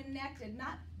 Connected,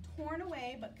 not torn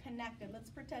away, but connected. Let's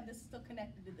pretend this is still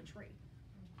connected to the tree.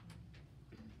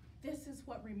 This is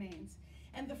what remains.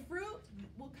 And the fruit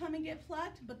will come and get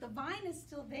plucked, but the vine is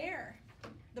still there.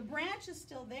 The branch is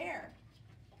still there.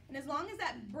 And as long as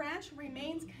that branch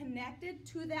remains connected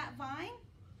to that vine,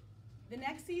 the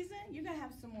next season, you're going to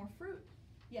have some more fruit.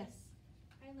 Yes?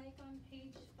 I like on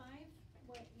page 5,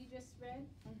 what you just read.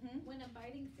 When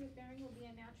abiding fruit bearing will be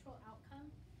a natural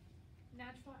outcome.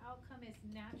 Natural outcome is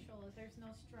natural. There's no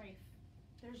strife.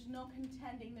 There's no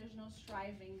contending. There's no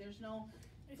striving. There's no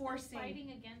There's forcing. no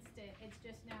fighting against it. It's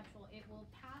just natural. It will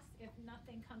pass if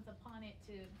nothing comes upon it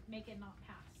to make it not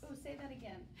pass. Oh, say that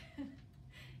again.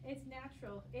 It's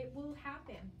natural. It will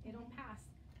happen. It'll pass.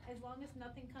 As long as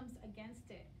nothing comes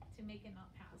against it to make it not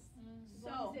pass. As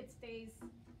long as it stays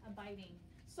abiding.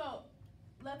 So,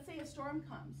 let's say a storm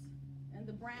comes and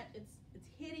the branch, it's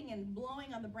hitting and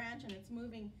blowing on the branch and it's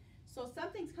moving. So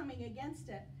something's coming against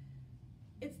it.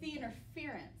 It's the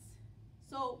interference.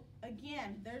 So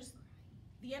again,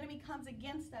 the enemy comes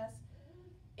against us.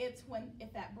 It's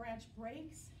if that branch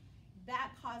breaks,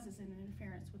 that causes an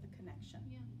interference with the connection.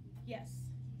 Yeah. Yes.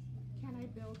 Can I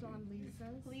build on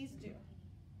Lisa's? Please do.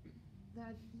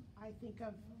 That I think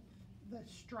of the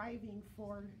striving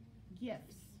for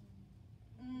gifts.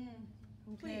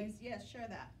 Please, yes, share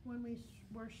that. When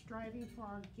we're striving for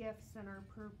our gifts and our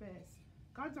purpose,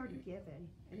 God's already given,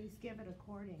 and He's given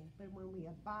according. But when we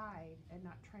abide and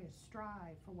not try to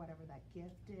strive for whatever that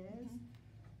gift is,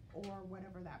 or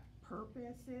whatever that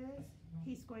purpose is,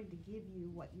 He's going to give you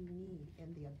what you need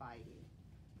in the abiding.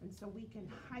 And so we can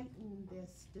heighten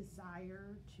this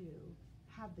desire to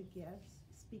have the gifts,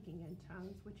 speaking in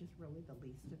tongues, which is really the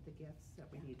least of the gifts that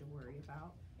we need to worry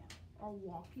about, or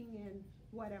walking in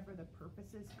whatever the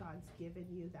purpose is God's given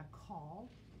you, that call,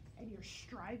 and you're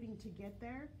striving to get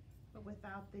there. But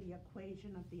without the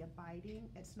equation of the abiding,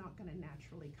 it's not going to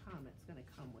naturally come. It's going to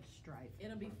come with strife.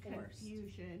 It'll be forced.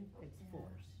 Confusion. It's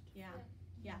forced. Yeah,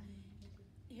 yeah.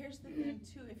 Here's the thing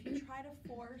too. If you try to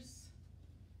force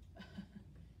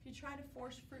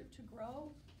fruit to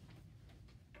grow,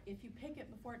 if you pick it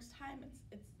before it's time,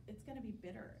 it's going to be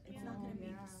bitter. It's not going to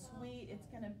be sweet. It's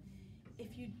going to,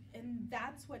 and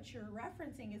that's what you're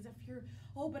referencing is if you're,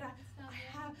 but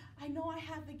I know I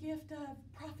have the gift of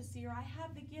prophecy, or I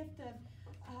have the gift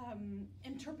of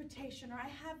interpretation, or I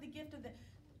have the gift of the,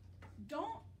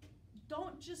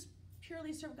 don't just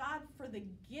purely serve God for the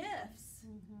gifts,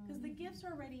 because the gifts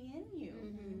are already in you.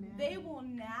 They will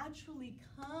naturally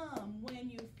come when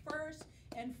you first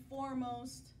and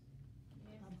foremost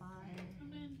Abide.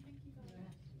 Amen. Thank you,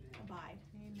 God. abide.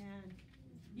 Amen.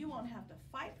 You won't have to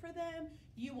fight for them.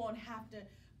 You won't have to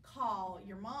call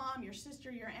your mom, your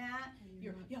sister, your aunt.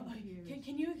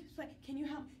 Can you explain? Can you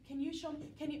help? Can you show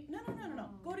me? Can you? No.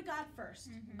 Go to God first.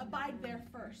 Abide there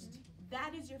first.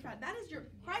 That is your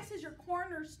Christ is your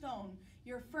cornerstone,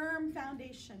 your firm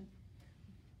foundation.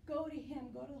 Go to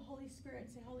Him. Go to the Holy Spirit.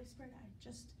 Say, Holy Spirit,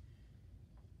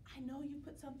 I know you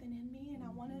put something in me, and I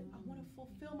want to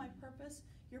fulfill my purpose,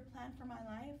 your plan for my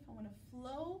life. I want to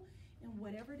flow in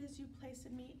whatever it is you place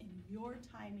in me in your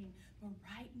timing. But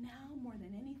right now, more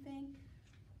than anything,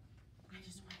 I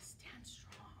just want to stand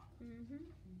strong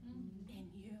in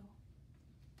you.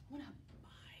 I want to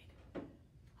abide.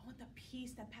 I want the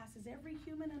peace that passes every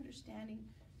human understanding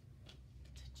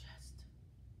to just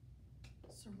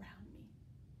surround me.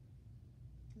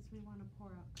 Because we want to pour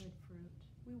out good fruit.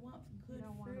 We want good We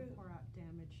don't want fruit. to pour out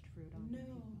damaged fruit on No.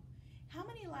 people. How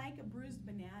many like a bruised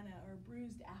banana or a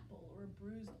bruised apple or a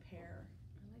bruised pear?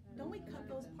 Don't we cut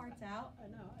those parts out? I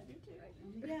know, I do too.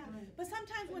 Yeah, but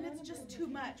sometimes when it's just too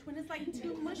much, when it's like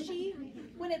too mushy,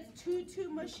 when it's too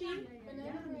mushy.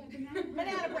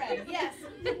 Banana bread, yes. So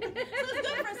it's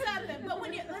good for something, but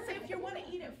when let's say if you want to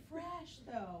eat it fresh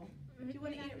though. If you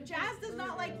want to eat it, Jazz does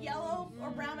not like yellow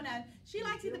or brown banana. She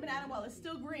likes to eat the banana while it's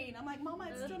still green. I'm like, Mama,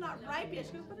 it's still not ripe yet.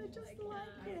 She goes, but I just like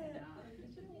it.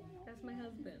 That's my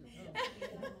husband.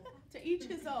 To each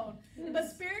his own. But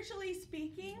spiritually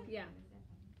speaking,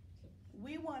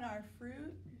 we want our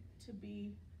fruit to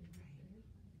be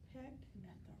picked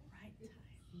at the right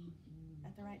time.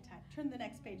 At the right time. Turn to the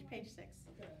next page, page 6.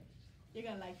 You're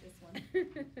going to like this one.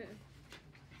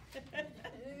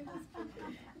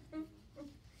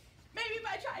 Maybe if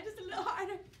I try just a little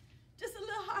harder. Just a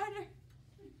little harder.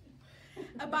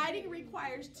 Abiding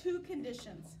requires 2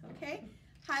 conditions, okay?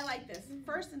 Highlight this.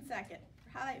 First and second.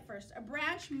 highlight first. A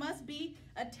branch must be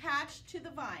attached to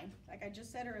the vine, like I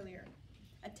just said earlier.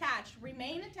 Attached,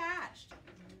 remain attached.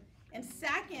 And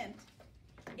second,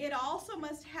 it also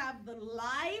must have the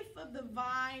life of the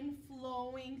vine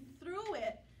flowing through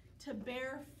it to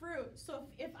bear fruit. So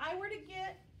if I were to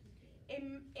get a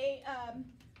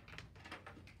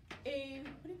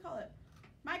what do you call it?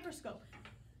 Microscope.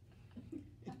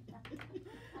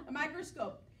 A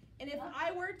microscope. And if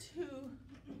I were to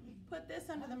put this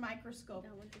under the microscope,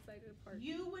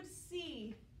 you would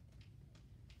see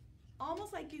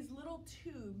almost like these little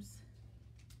tubes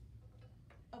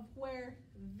of where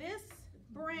this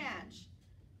branch,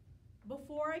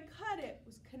 before I cut it,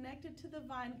 was connected to the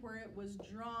vine, where it was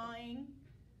drawing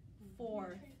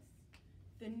forth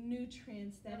the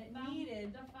nutrients that it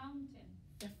needed. The fountain.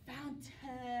 The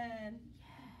fountain.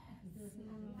 Yes.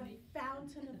 The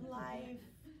fountain of life.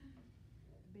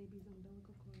 Baby's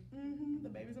umbilical cord. Mm-hmm. The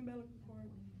baby's umbilical cord.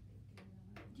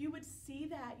 You would see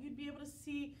that. You'd be able to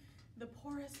see the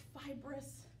porous,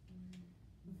 fibrous,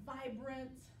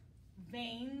 vibrant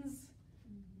veins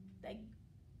that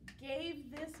gave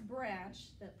this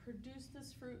branch that produced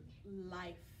this fruit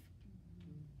life.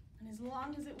 And as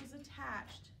long as it was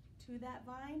attached to that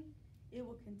vine, it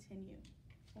will continue.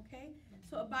 Okay?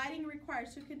 So abiding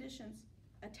requires two conditions: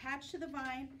 attached to the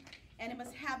vine, and it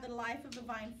must have the life of the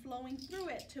vine flowing through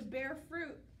it to bear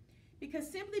fruit. Because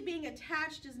simply being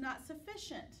attached is not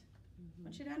sufficient. I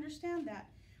want you to understand that.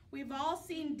 We've all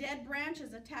seen dead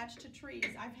branches attached to trees.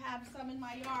 I've had some in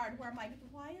my yard where I'm like,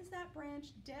 why is that branch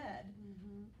dead?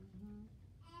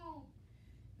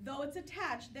 Though it's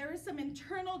attached, there is some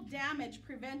internal damage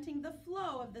preventing the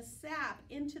flow of the sap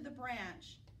into the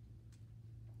branch.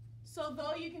 So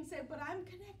though you can say, but I'm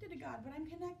connected to God, but I'm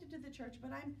connected to the church,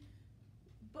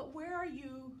 but where are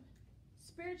you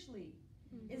spiritually?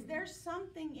 Is there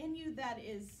something in you that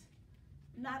is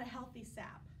not a healthy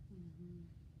sap?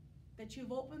 That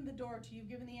you've opened the door to, you've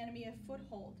given the enemy a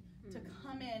foothold to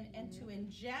come in and to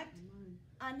inject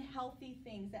unhealthy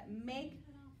things that make,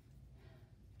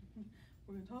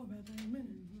 we're going to talk about that in a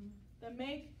minute, that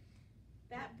make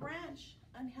that branch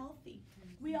unhealthy.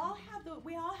 We all have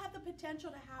the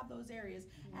potential to have those areas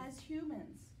as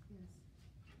humans.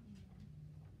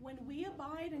 When we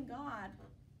abide in God,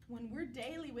 when we're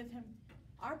daily with Him,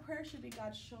 our prayer should be,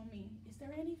 God, show me, is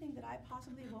there anything that I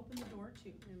possibly have opened the door to?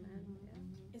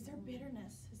 Is there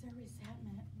bitterness? Is there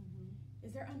resentment?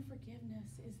 Is there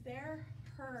unforgiveness? Is there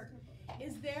hurt?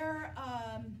 Is there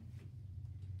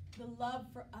the love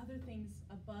for other things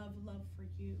above love for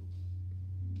you?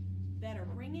 That are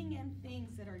bringing in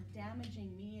things that are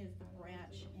damaging me as the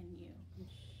branch in you.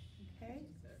 Okay?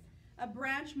 A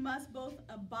branch must both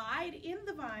abide in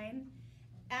the vine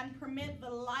and permit the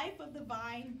life of the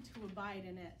vine to abide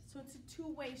in it. So it's a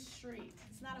two-way street.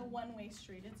 It's not a one-way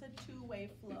street. It's a two-way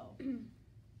flow.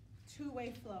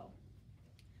 Two-way flow.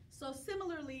 So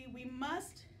similarly, we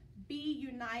must be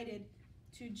united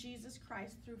to Jesus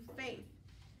Christ through faith.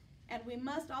 And we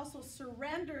must also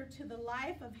surrender to the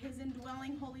life of His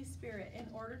indwelling Holy Spirit in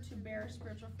order to bear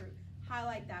spiritual fruit.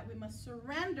 Highlight that. We must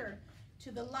surrender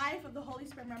to the life of the Holy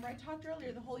Spirit. Remember, I talked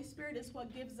earlier, the Holy Spirit is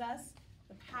what gives us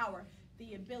the power,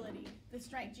 the ability, the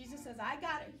strength. Jesus says, I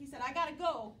got it. He said, I got to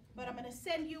go, but I'm going to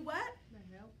send you what?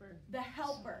 The helper. The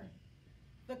helper,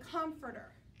 the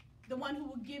comforter, the one who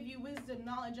will give you wisdom,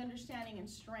 knowledge, understanding, and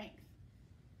strength.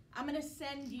 I'm going to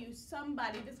send you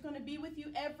somebody that's going to be with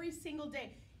you every single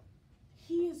day.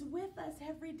 He is with us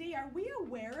every day. Are we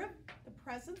aware of the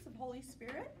presence of Holy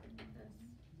Spirit?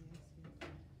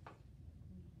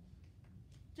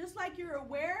 Just like you're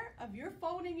aware of your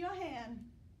phone in your hand.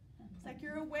 It's like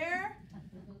you're aware.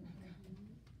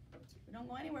 We don't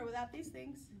go anywhere without these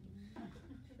things.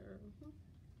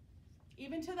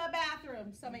 Even to the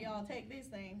bathroom, some of y'all take these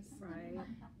things. Right.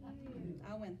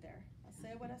 I went there. I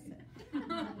said what I said.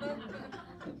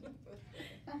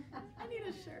 I need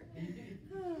a shirt.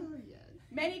 Oh, yes.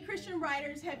 Many Christian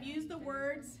writers have used the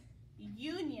words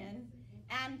union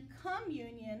and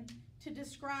communion to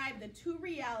describe the two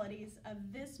realities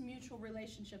of this mutual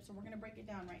relationship. So we're going to break it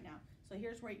down right now. So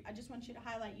here's where I just want you to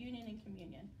highlight union and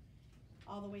communion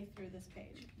all the way through this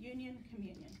page. Union,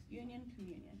 communion, union,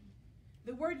 communion.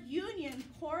 The word union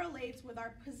correlates with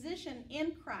our position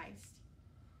in Christ.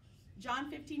 John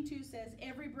 15:2 says,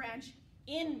 every branch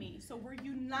in me. So we're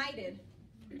united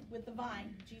with the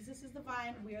vine. Jesus is the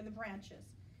vine, we are the branches.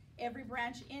 Every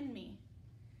branch in me.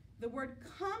 The word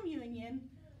communion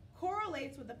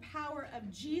correlates with the power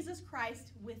of Jesus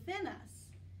Christ within us.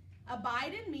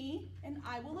 Abide in me, and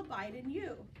I will abide in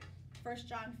you. 1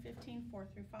 John 15:4-5.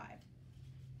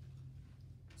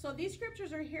 So these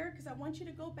scriptures are here because I want you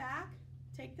to go back,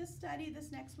 take this study this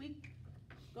next week,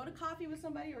 Go to coffee with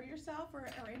somebody or yourself or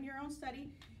in your own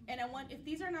study. And if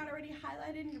these are not already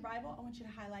highlighted in your Bible, I want you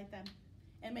to highlight them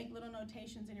and make little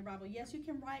notations in your Bible. Yes, you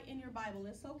can write in your Bible.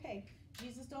 It's okay.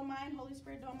 Jesus don't mind. Holy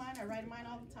Spirit don't mind. I write mine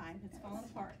all the time. It's falling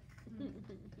apart.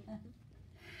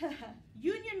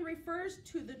 Union refers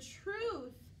to the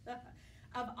truth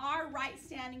of our right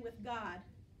standing with God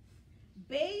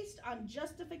based on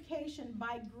justification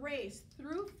by grace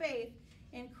through faith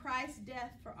in Christ's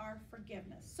death for our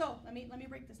forgiveness. So let me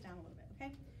break this down a little bit,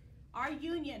 okay? Our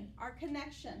union, our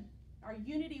connection, our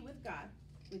unity with God,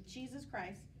 with Jesus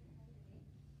Christ,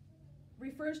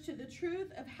 refers to the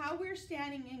truth of how we're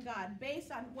standing in God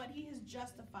based on what he has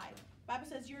justified. The Bible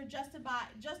says you're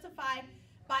justified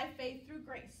by faith through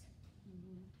grace.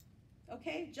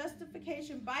 Okay?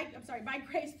 Justification by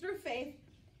grace through faith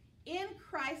in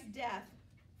Christ's death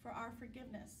for our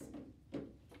forgiveness.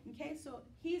 Okay? So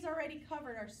he's already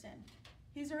covered our sin.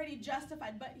 He's already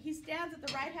justified, but he stands at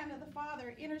the right hand of the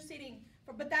Father interceding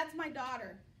for, but that's my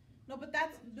daughter. No, but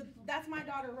that's my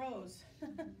daughter Rose.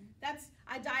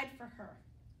 I died for her.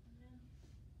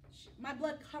 My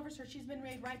blood covers her. She's been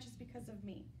made righteous because of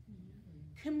me.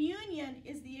 Communion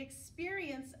is the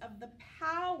experience of the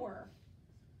power.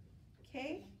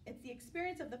 Okay? It's the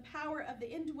experience of the power of the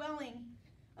indwelling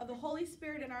of the Holy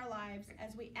Spirit in our lives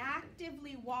as we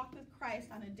actively walk with Christ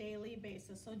on a daily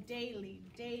basis. So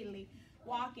daily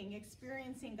walking,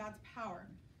 experiencing God's power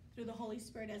through the Holy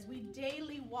Spirit as we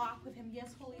daily walk with him.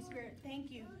 Yes, Holy Spirit,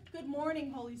 thank you. Good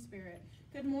morning, Holy Spirit.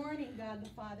 Good morning, God the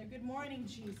Father. Good morning,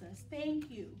 Jesus. Thank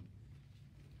you.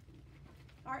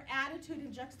 Our attitude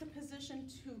in juxtaposition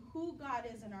to who God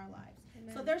is in our lives.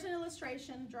 Amen. So there's an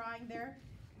illustration drawing there.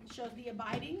 It shows the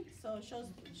abiding, so it shows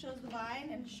the vine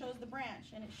and it shows the branch,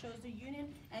 and it shows the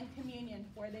union and communion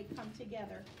where they come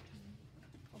together.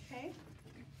 Okay?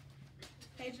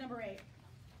 Page number 8.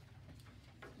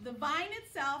 The vine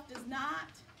itself does not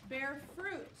bear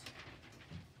fruit.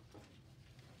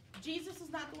 Jesus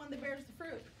is not the one that bears the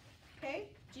fruit. Okay?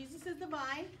 Jesus is the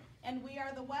vine, and we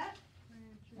are the what?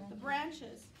 The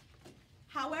branches.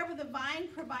 However, the vine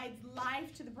provides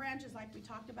life to the branches like we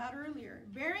talked about earlier.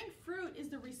 Bearing fruit is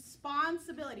the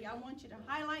responsibility. I want you to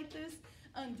highlight this,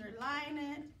 underline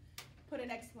it, put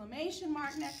an exclamation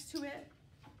mark next to it.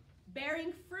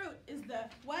 Bearing fruit is the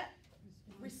what?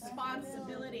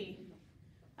 Responsibility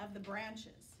of the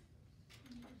branches.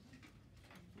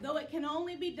 Though it can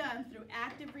only be done through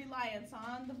active reliance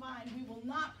on the vine, we will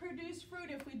not produce fruit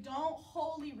if we don't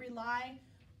wholly rely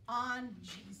on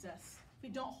Jesus. If we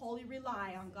don't wholly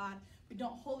rely on God, we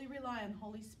don't wholly rely on the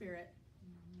Holy Spirit.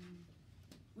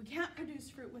 We can't produce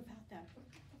fruit without them.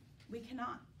 We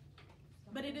cannot.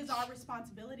 But it is our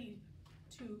responsibility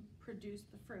to produce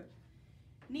the fruit.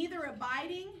 Neither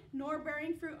abiding nor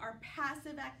bearing fruit are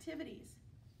passive activities.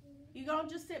 You don't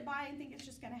just sit by and think it's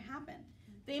just going to happen.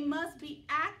 They must be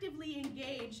actively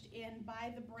engaged in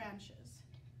by the branches.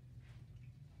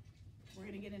 We're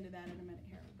going to get into that in a minute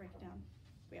here. We'll break it down.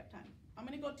 We have time. I'm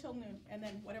going to go till noon, and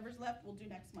then whatever's left we'll do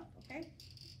next month, okay?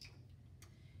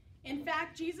 In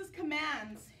fact, Jesus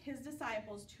commands his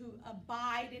disciples to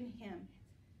abide in him.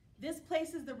 This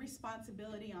places the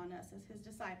responsibility on us as his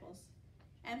disciples.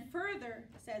 And further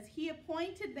says he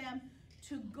appointed them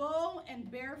to go and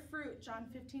bear fruit, John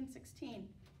 15:16.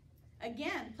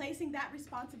 Again, placing that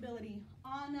responsibility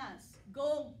on us.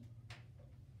 Go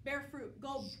bear fruit.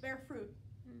 Go bear fruit.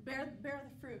 Bear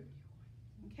the fruit.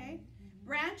 Okay?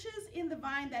 Branches in the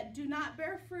vine that do not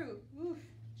bear fruit,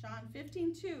 John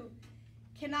 15:2,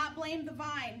 cannot blame the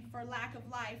vine for lack of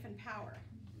life and power.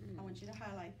 I want you to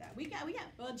highlight that. We got.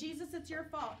 Well, Jesus, it's your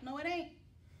fault. No, it ain't.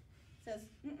 It says,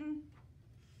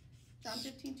 John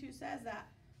 15:2 says that.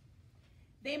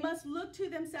 They must look to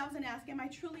themselves and ask, am I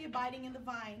truly abiding in the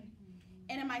vine?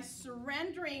 And am I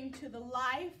surrendering to the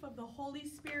life of the Holy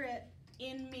Spirit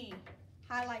in me?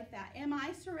 Highlight that. Am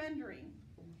I surrendering?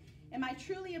 Am I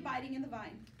truly abiding in the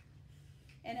vine?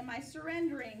 And am I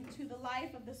surrendering to the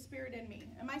life of the Spirit in me?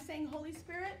 Am I saying, Holy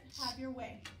Spirit, have your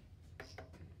way?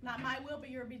 Not my will, but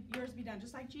yours be done.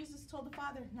 Just like Jesus told the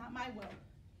Father, not my will.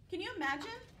 Can you imagine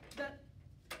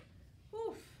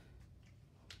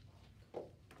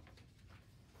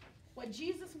what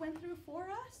Jesus went through for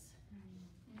us?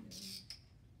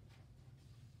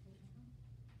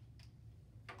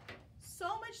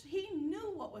 So much, he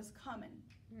knew what was coming.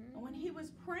 And when he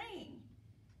was praying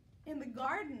in the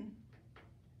garden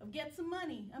of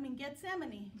Gethsemane. I get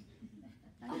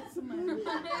some money.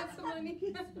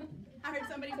 I heard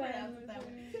somebody pronounce it that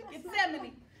way.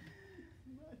 Gethsemane.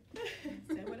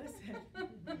 Said what I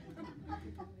said.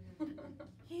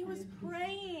 He was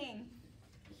praying.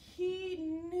 He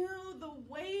knew the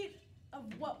weight of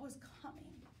what was coming.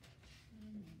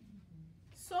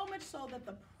 So much so that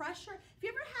the pressure, have you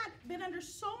ever been under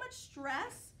so much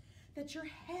stress that your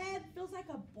head feels like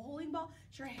a bowling ball?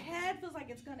 Your head feels like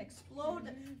it's going to explode.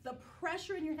 The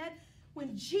pressure in your head.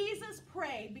 When Jesus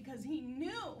prayed, because he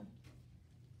knew,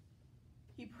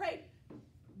 he prayed,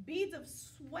 beads of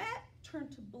sweat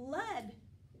turned to blood.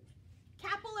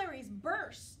 Capillaries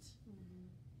burst.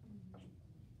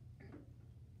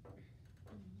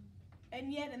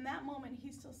 And yet in that moment,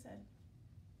 he still said,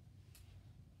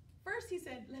 first he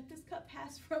said, let this cup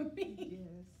pass from me.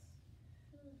 Yes.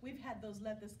 We've had those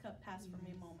let this cup pass from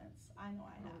me moments. I know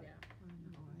I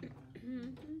have.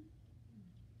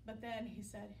 But then he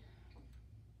said,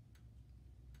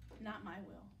 not my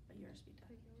will, but yours be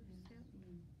done.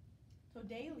 So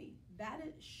daily, that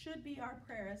should be our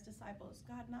prayer as disciples.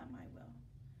 God, not my will,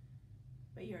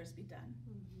 but yours be done.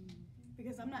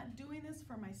 Because I'm not doing this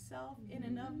for myself, in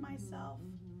and of myself.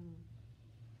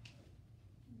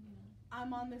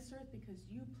 I'm on this earth because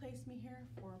you placed me here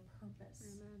for a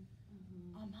purpose.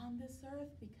 I'm on this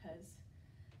earth because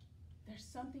there's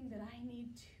something that I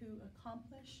need to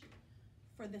accomplish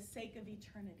for the sake of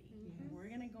eternity. We're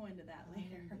going to go into that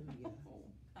later.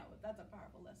 That's a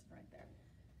powerful lesson right there.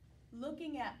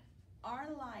 Looking at our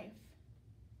life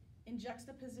in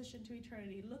juxtaposition to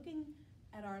eternity, looking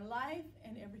at our life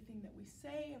and everything that we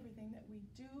say, everything that we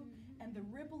do, and the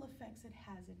ripple effects it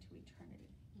has into eternity.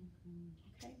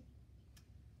 Okay?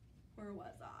 Where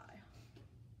was I?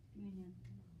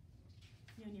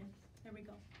 Union. There we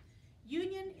go.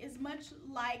 Union is much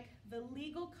like the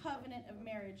legal covenant of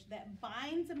marriage that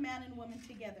binds a man and woman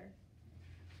together,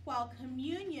 while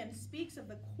communion speaks of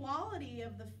the quality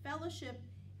of the fellowship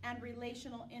and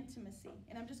relational intimacy.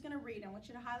 And I'm just going to read. I want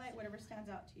you to highlight whatever stands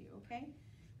out to you, okay?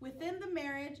 Within the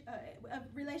marriage, of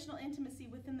relational intimacy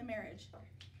within the marriage,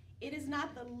 it is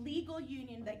not the legal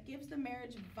union that gives the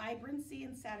marriage vibrancy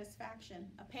and satisfaction.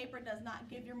 A paper does not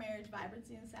give your marriage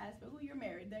vibrancy and satisfaction. Oh, you're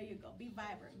married. There you go. Be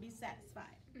vibrant. Be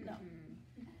satisfied. No.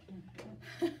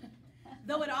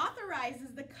 Though it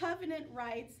authorizes the covenant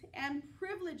rights and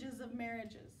privileges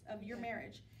of your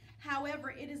marriage. However,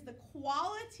 it is the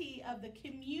quality of the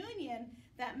communion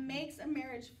that makes a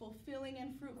marriage fulfilling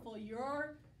and fruitful.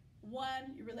 Your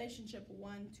relationship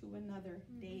one to another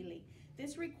daily.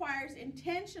 This requires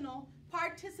intentional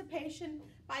participation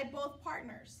by both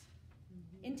partners.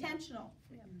 Intentional.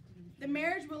 The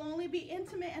marriage will only be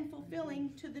intimate and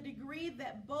fulfilling to the degree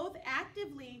that both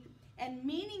actively and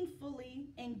meaningfully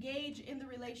engage in the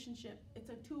relationship. It's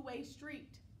a two-way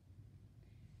street.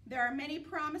 There are many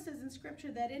promises in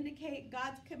Scripture that indicate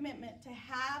God's commitment to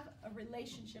have a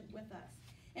relationship with us.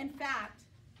 In fact,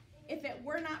 if it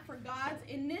were not for God's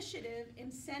initiative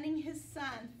in sending his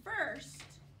Son first,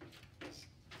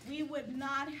 we would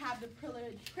not have the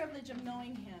privilege of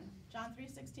knowing him. John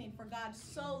 3:16, for God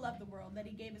so loved the world that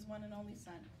he gave his one and only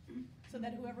Son, so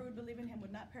that whoever would believe in him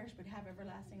would not perish but have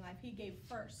everlasting life. He gave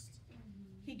first.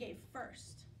 He gave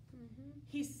first.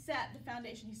 He set the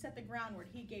foundation. He set the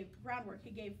groundwork. He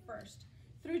gave first.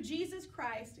 Through Jesus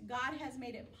Christ, God has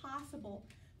made it possible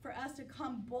for us to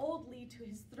come boldly to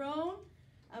his throne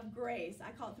of grace.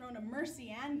 I call it throne of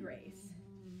mercy and grace.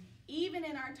 Even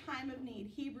in our time of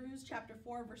need. Hebrews chapter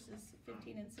 4, verses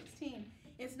 15 and 16.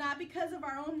 It's not because of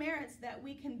our own merits that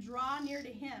we can draw near to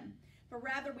him, but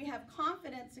rather we have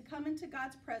confidence to come into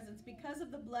God's presence because of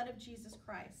the blood of Jesus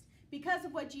Christ. Because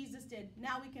of what Jesus did,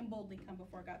 now we can boldly come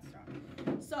before God's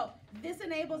throne. So this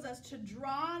enables us to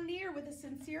draw near with a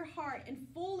sincere heart and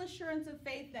full assurance of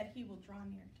faith that he will draw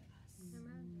near to us.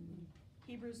 Amen.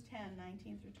 Hebrews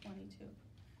 10:19 through 22.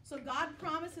 So God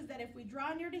promises that if we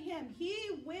draw near to him, he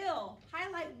will,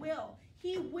 highlight will,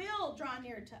 he will draw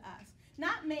near to us.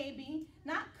 Not maybe,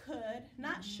 not could,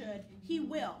 not should, he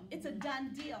will. It's a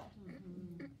done deal.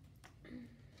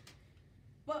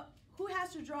 But who has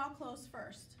to draw close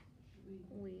first?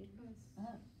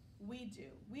 We do.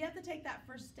 We have to take that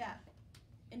first step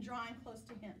in drawing close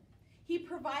to him. He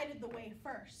provided the way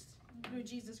first through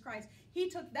Jesus Christ. He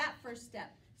took that first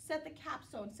step, set the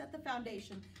capstone, set the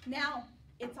foundation. Now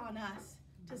it's on us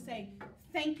to say,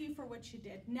 thank you for what you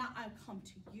did. Now I've come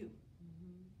to you.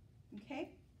 Okay?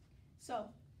 So,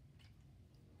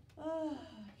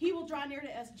 he will draw near to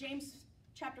us. James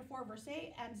chapter 4, verse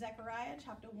 8, and Zechariah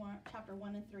chapter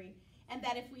 1 and 3. And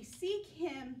that if we seek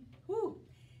him,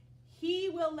 he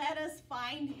will let us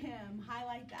find him.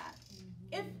 Highlight that.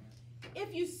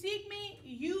 If you seek me,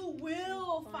 you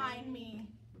will find me.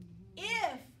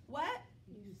 If, what?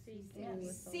 You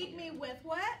seek me with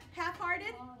what?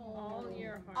 Half-hearted? all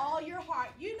your heart. All your heart.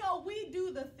 You know, we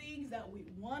do the things that we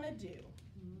want to do.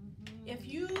 If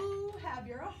you have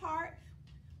your heart,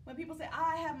 when people say,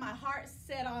 I have my heart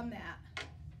set on that.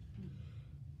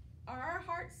 Are our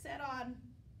hearts heart set on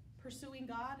pursuing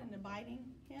God and abiding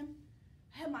Him.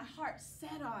 I had my heart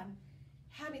set on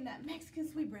having that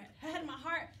Mexican sweetbread. I had my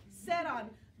heart set on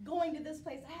going to this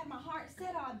place. I had my heart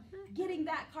set on getting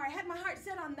that car. I had my heart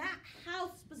set on that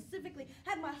house specifically.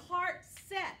 I had my heart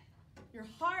set. Your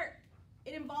heart,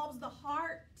 it involves the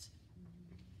heart.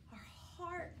 Our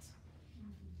heart.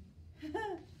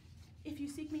 If you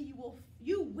seek me,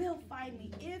 you will find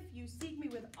me. If you seek me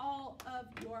with all of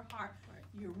your heart,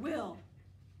 your will,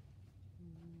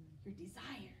 your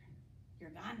desire, your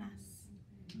ganas.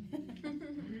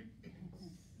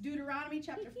 Deuteronomy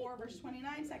chapter 4, verse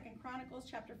 29, 2 Chronicles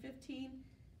chapter 15,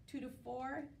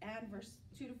 2-4, and verse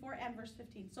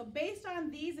 15. So based on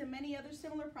these and many other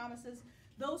similar promises,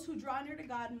 those who draw near to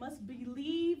God must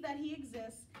believe that He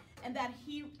exists and that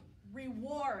He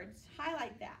rewards.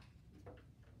 Highlight that.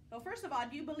 So first of all,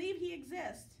 do you believe He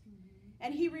exists?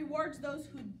 And He rewards those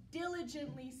who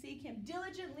diligently seek Him.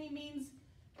 Diligently means,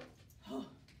 oh,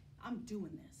 I'm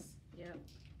doing this. Yep.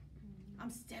 I'm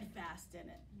steadfast in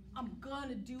it. I'm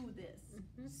gonna do this.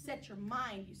 You set your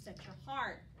mind, you set your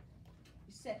heart.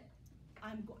 You set,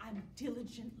 I'm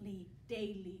diligently,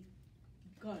 daily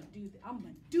gonna do this. I'm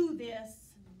gonna do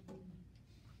this.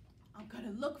 I'm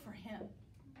gonna look for Him.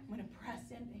 I'm gonna press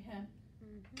into Him.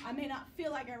 I may not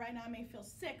feel like it right now. I may feel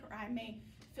sick, or I may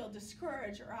feel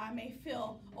discouraged, or I may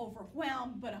feel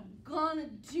overwhelmed, but I'm gonna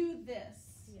do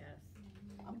this. Yes.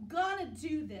 I'm gonna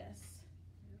do this.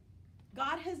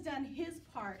 God has done His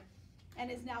part and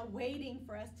is now waiting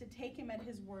for us to take Him at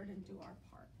His word and do our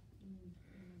part.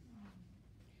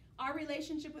 Our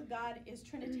relationship with God is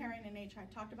Trinitarian in nature. I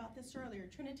talked about this earlier.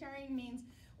 Trinitarian means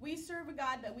we serve a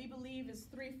God that we believe is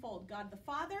threefold. God the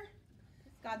Father,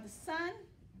 God the Son,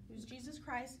 who's Jesus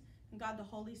Christ, and God the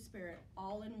Holy Spirit,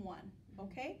 all in one.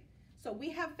 Okay? So we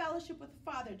have fellowship with the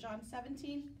Father, John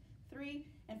 17:3,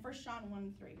 and 1 John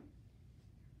 1:3.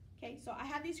 Okay, so I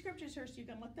have these scriptures here so you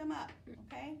can look them up.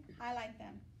 Okay? Highlight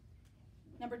them.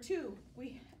 Number 2,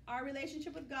 our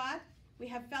relationship with God. We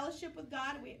have fellowship with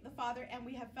God, the Father, and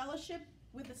we have fellowship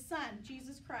with the Son,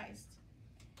 Jesus Christ.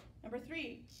 Number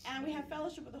 3, and we have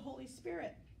fellowship with the Holy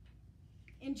Spirit.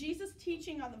 In Jesus'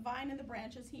 teaching on the vine and the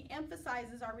branches, He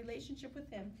emphasizes our relationship with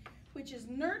Him, which is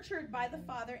nurtured by the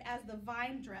Father as the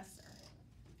vine dresser.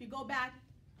 If you go back,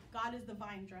 God is the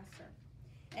vine dresser.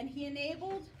 And He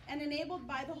enabled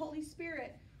by the Holy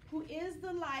Spirit, who is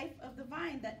the life of the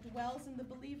vine that dwells in the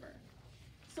believer.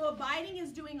 So abiding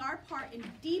is doing our part in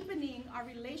deepening our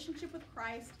relationship with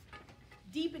Christ.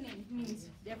 Deepening means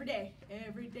every day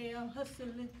I'm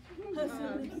hustling.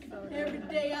 Every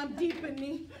day I'm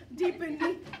deepening.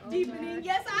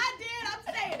 Yes, I did. I'm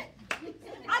saying it.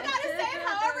 I gotta say it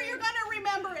however you're gonna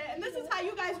remember it. And this is how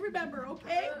you guys remember,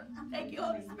 okay? Thank you,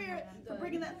 Holy Spirit, for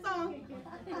bringing that song.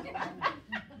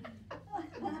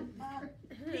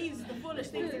 He's the foolish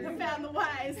things that confound the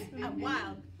wise. I'm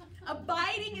wild.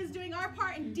 Abiding is doing our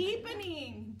part in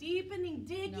deepening, digging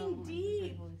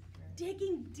deep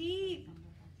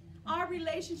our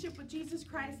relationship with Jesus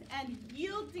Christ, and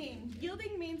yielding.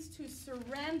 Yielding means to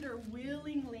surrender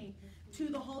willingly to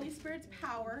the Holy Spirit's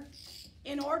power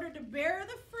in order to bear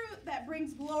the fruit that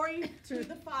brings glory to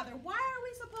the Father. Why are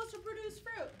we supposed to produce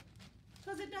fruit?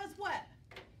 Because it does what?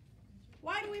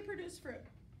 Why do we produce fruit?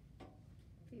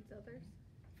 Feeds others.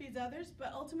 Feeds others,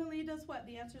 but ultimately it does what?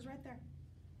 The answer's right there.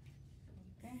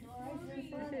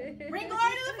 Bring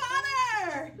glory to the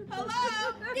Father!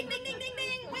 Hello! Ding, ding, ding, ding,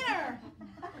 ding! Winner!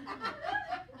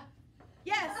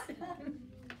 Yes!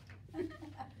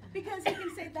 Because He can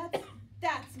say,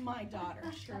 that's my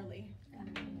daughter, Shirley.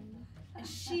 And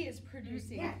she is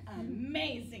producing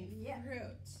amazing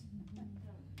fruit.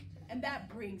 And that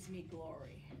brings me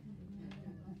glory.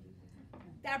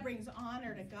 That brings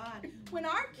honor to God. When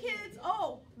our kids,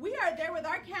 we are there with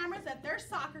our cameras at their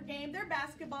soccer game, their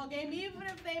basketball game, even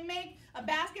if they make a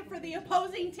basket for the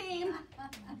opposing team.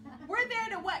 We're there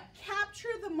to what?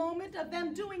 Capture the moment of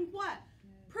them doing what?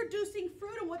 Producing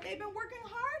fruit and what they've been working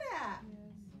hard at.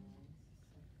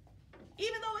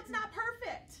 Even though it's not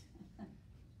perfect.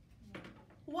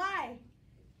 Why?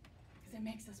 Because it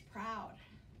makes us proud.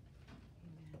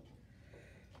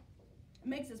 It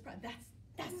makes us proud.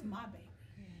 That's my baby.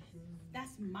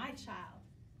 That's my child.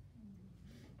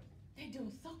 They're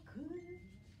doing so good.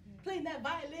 Playing that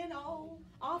violin all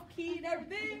off key and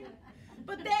everything.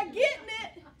 But they're getting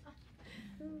it.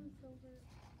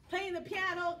 Playing the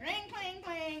piano. Clang, clang,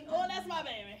 clang. Oh, that's my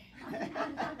baby.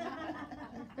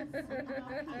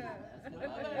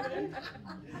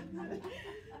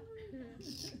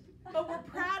 But we're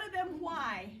proud of them.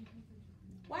 Why?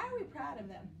 Why are we proud of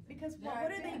them? Because what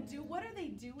do they do? What are they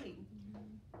doing?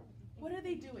 What are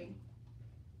they doing?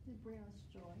 They bring us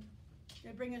joy.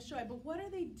 They bring us joy. But what are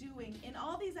they doing in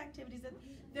all these activities? That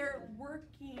they're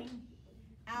working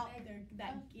out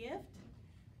that gift,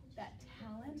 that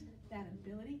talent, that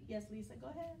ability. Yes, Lisa, go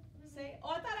ahead. Say. Oh,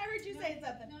 I thought I heard you say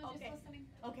something. No, Okay. just listening.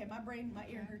 Okay, my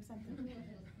ear heard something.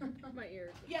 My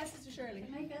ears. Yes, Sister Shirley.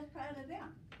 To make us proud of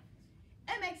them.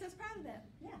 It makes us proud of them.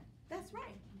 Yeah. That's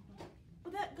right.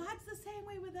 Well, that God's the same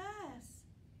way with us.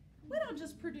 We don't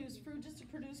just produce fruit just to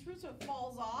produce fruit so it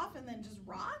falls off and then just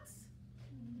rots.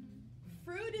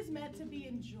 Fruit is meant to be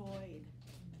enjoyed.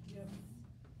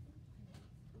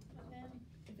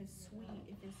 If it's sweet,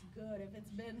 if it's good, if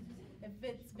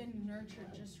it's been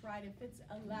nurtured just right, if it's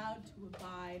allowed to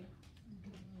abide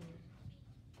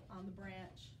on the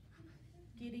branch,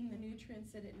 getting the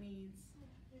nutrients that it needs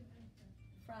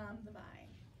from the vine.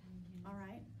 All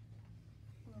right?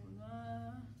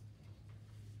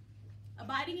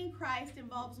 Abiding in Christ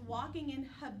involves walking in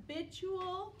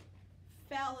habitual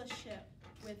fellowship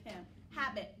with Him.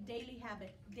 Habit, daily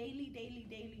habit, daily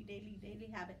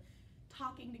habit.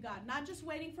 Talking to God, not just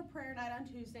waiting for prayer night on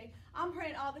Tuesday. I'm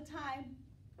praying all the time.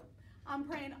 I'm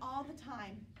praying all the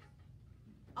time.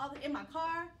 In my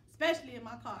car, especially in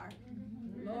my car.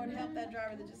 Lord help that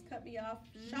driver that just cut me off.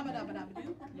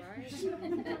 Shabba-dabba-dabba-doo.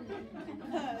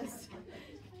 Because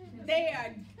they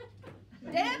are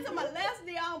dead to my left.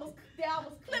 They almost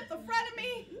clipped the front of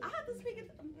me. I have to speak it.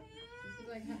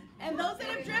 And those that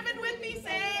have driven with me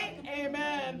say,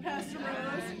 Amen, Pastor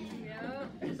Rose. Yeah.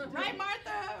 Right,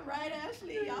 Martha? Right,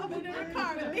 Ashley? Y'all been in the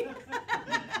car with me.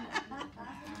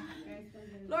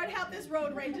 Lord, help this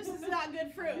road rage. This is not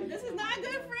good fruit. This is not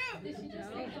good fruit. Did she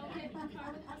just say don't get in the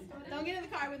car with us? Don't get in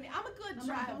the car with me. I'm a good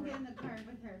driver. Don't get in the car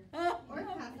with her. Or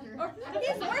Pastor.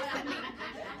 He's worse than me.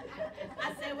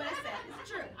 I said what I said. It's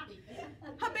true.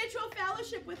 Habitual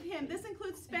fellowship with Him. This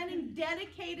includes spending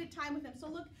dedicated time with Him. So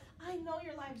look, I know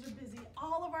your lives are busy.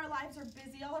 All of our lives are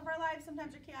busy. All of our lives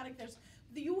sometimes are chaotic.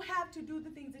 You have to do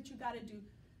the things that you got to do.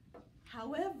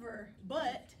 However,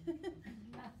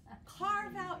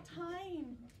 carve out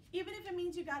time. Even if it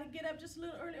means you got to get up just a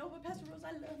little early. Oh, but Pastor Rose,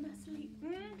 I love my sleep.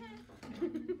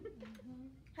 Mm-hmm.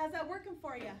 How's that working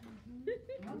for you?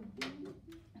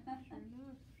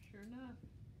 Sure enough.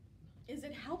 Is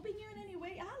it helping you in any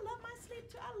way? I love my sleep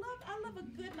too. I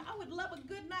would love a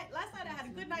good night. Last night I had a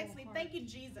good night's sleep. Thank you,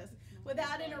 Jesus.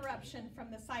 Without interruption from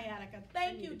the sciatica.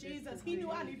 Thank you, Jesus. He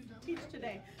knew I needed to teach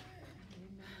today.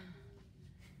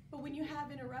 But when you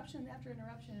have interruption after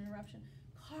interruption,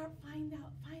 find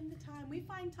the time. We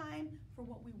find time for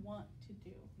what we want to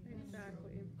do.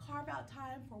 Exactly. Carve out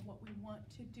time for what we want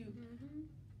to do. Mm-hmm.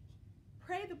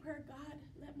 Pray the prayer, God,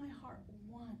 let my heart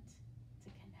want to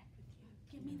connect with you.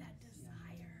 Give me that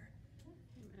desire.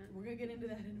 Amen. We're going to get into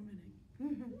that in a minute.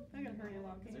 I got to hurry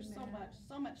along because there's so much.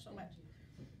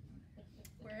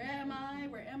 Where am I?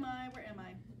 10,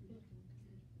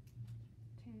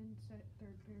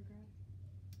 third paragraph.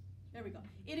 There we go.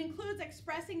 It includes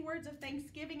expressing words of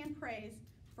thanksgiving and praise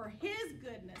for His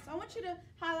goodness. I want you to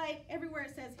highlight everywhere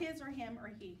it says His or Him or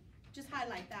He. Just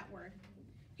highlight that word.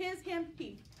 His, Him,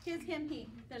 He. His, Him, He.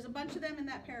 There's a bunch of them in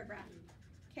that paragraph.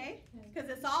 Okay? Because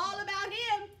it's all about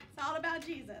Him. It's all about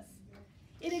Jesus.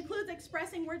 It includes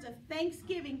expressing words of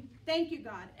thanksgiving, thank you,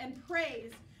 God, and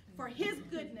praise for His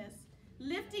goodness,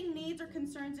 lifting needs or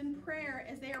concerns in prayer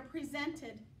as they are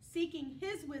presented, seeking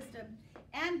His wisdom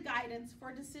and guidance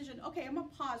for decision. Okay, I'm going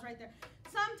to pause right there.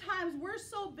 Sometimes we're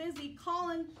so busy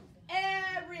calling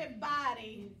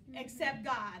everybody except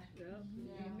God. Yep.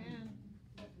 Amen.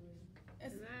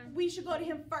 We should go to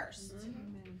Him first.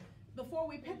 Amen. Before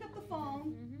we pick up the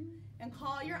phone and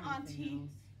call your auntie,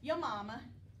 your mama,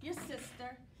 your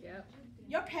sister, Yep.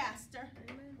 your pastor.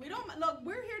 Amen. Look,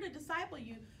 we're here to disciple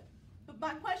you. But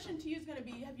my question to you is going to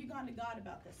be, have you gone to God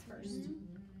about this first?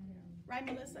 Right,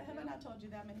 Melissa? Have I not told you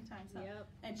that many times? Huh? Yep.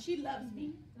 And she loves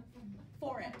me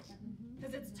for it.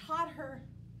 Because it's taught her,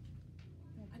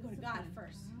 I go to God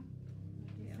first.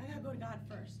 I got to go to God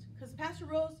first. Because Pastor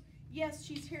Rose, yes,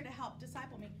 she's here to help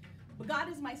disciple me. But God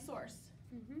is my source.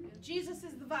 Jesus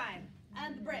is the vine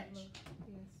and the branch. Yes.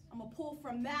 I'm going to pull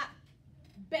from that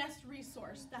best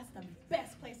resource. That's the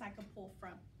best place I can pull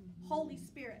from. Holy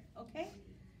Spirit, okay?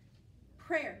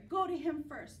 Prayer. Go to Him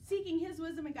first. Seeking His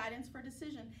wisdom and guidance for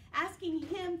decision. Asking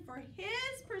Him for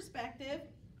His perspective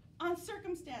on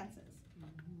circumstances.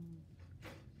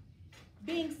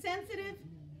 Being sensitive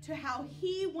to how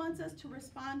He wants us to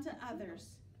respond to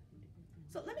others.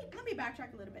 So let me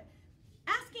backtrack a little bit.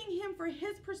 Asking Him for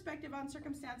His perspective on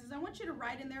circumstances. I want you to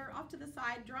write in there off to the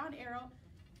side, draw an arrow,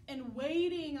 and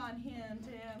waiting on Him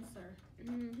to answer.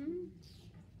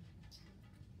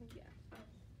 Yeah.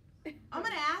 I'm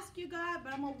going to ask you, God,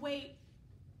 but I'm going to wait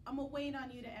I'm gonna wait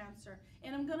on you to answer,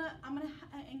 and I'm gonna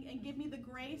and give me the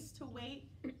grace to wait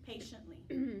patiently.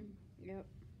 Yep.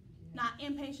 Not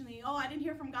impatiently. Oh, I didn't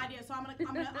hear from God yet, so I'm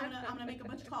gonna make a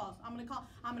bunch of calls. I'm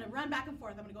gonna run back and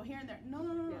forth. I'm gonna go here and there.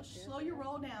 No. Yep. Slow your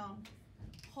roll down.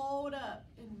 Hold up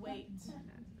and wait.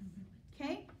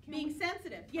 Okay? Being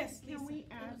sensitive. Yes, Lisa. Can we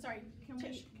add? Sorry.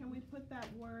 Tish. Can we put that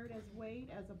word as wait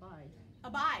as abide?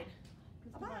 Abide.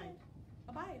 Just Abide.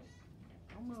 Abide.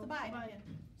 Just abide. Again.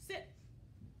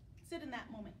 Sit in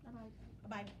that moment.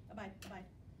 Abide.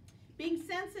 Being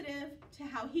sensitive to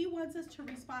how he wants us to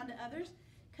respond to others,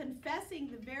 confessing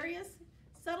the various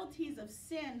subtleties of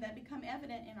sin that become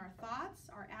evident in our thoughts,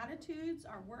 our attitudes,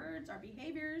 our words, our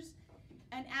behaviors,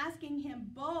 and asking him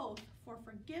both for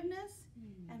forgiveness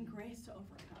and grace to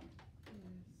overcome.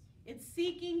 It's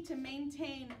seeking to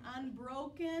maintain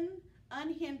unbroken,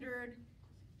 unhindered,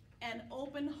 and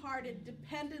open-hearted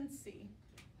dependency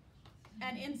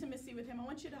and intimacy with him. I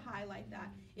want you to highlight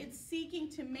that. It's seeking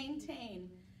to maintain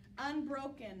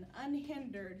unbroken,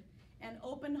 unhindered, and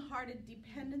open-hearted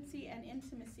dependency and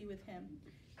intimacy with him.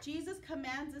 Jesus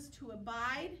commands us to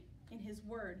abide in his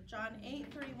word, John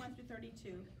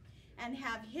 8:31-32, and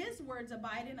have his words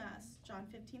abide in us, John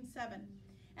 15:7,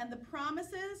 and the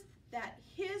promises that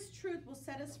his truth will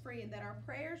set us free and that our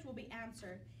prayers will be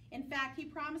answered. In fact, he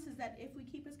promises that if we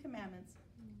keep his commandments,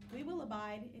 we will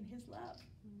abide in his love,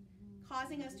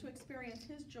 causing us to experience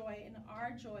his joy and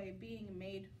our joy being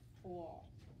made full.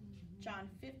 John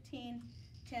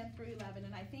 15:10-11.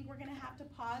 And I think we're going to have to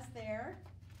pause there,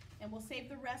 and we'll save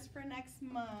the rest for next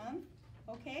month,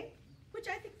 okay? Which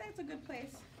I think that's a good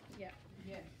place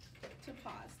to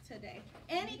pause today.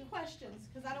 Any questions?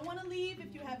 Because I don't want to leave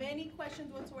if you have any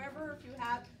questions whatsoever, or if you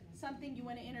have something you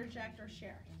want to interject or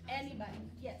share. Anybody?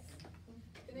 Yes.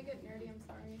 Can I get nerdy? I'm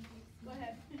sorry. Go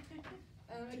ahead.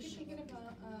 I keep thinking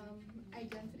about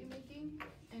identity making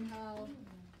and how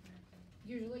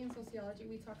usually in sociology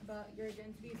we talk about your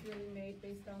identity is really made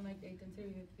based on like the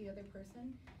identity of the other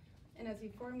person, and as you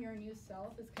form your new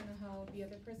self, it's kind of how the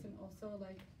other person also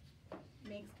like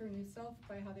makes their new self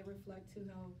by how they reflect to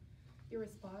how you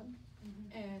respond.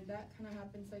 And that kind of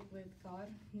happens like with God,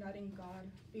 not in God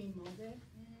being molded,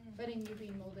 but in you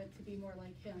being molded to be more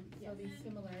like him. So these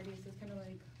similarities is kind of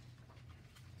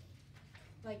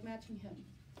like matching him.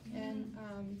 And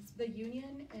the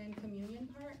union and communion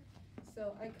part,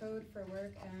 so I code for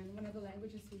work, and one of the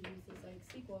languages we use is like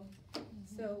SQL.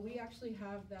 So we actually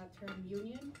have that term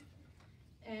union,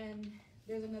 and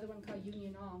there's another one called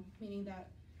union all, meaning that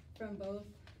from both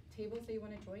tables that you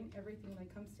want to join, everything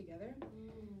like comes together.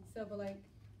 So but like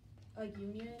a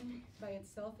union by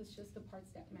itself is just the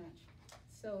parts that match.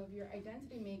 So if your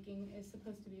identity making is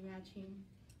supposed to be matching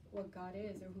what God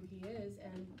is or who he is,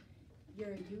 and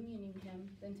you're unioning him,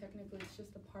 then technically it's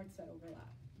just the parts that overlap.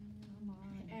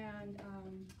 And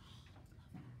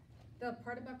the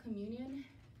part about communion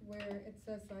where it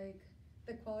says like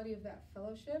the quality of that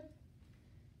fellowship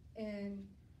and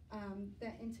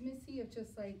that intimacy of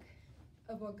just like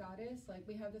of what God is, like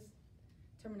we have this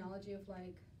terminology of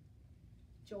like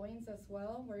joins as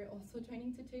well, where you're also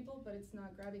joining to table, but it's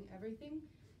not grabbing everything.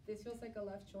 This feels like a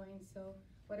left join, so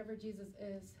whatever Jesus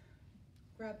is,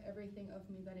 grab everything of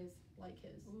me that is like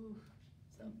his. Ooh.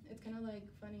 So it's kind of like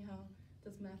funny how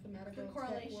this mathematical The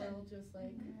correlation. tech world just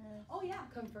like Oh yeah.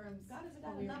 confirms. God is a who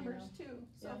God we of are numbers now. too.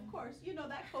 So Yeah. of course, you know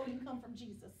that coding come from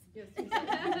Jesus. Yes.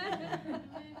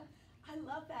 I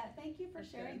love that. Thank you for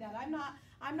That's sharing good. that.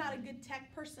 I'm not a good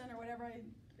tech person or whatever. I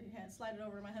had slide it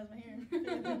over to my husband here.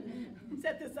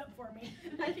 Set this up for me.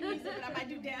 I can use it, but I might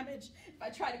do damage if I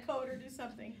try to code or do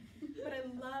something. But I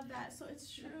love that. So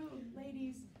it's true,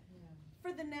 ladies.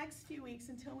 For the next few weeks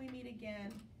until we meet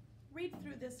again, read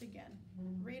through this again.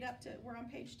 Read up to, we're on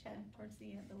page 10, towards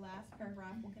the end, the last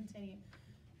paragraph. We'll continue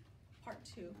part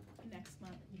 2 next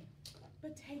month.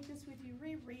 But take this with you,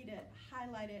 reread it,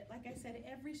 highlight it. Like I said,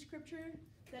 every scripture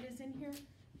that is in here,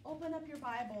 open up your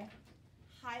Bible,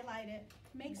 highlight it,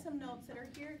 make some notes that are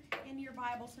here in your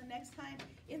Bible. So next time,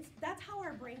 that's how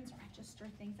our brains register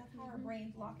things. That's how our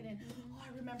brains lock it in. Oh,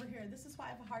 I remember here. This is why I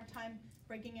have a hard time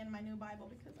breaking in my new Bible,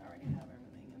 because I already have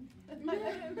everything in my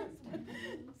Bible.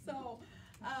 So,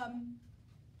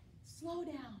 slow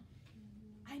down.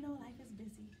 I know life is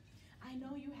busy. I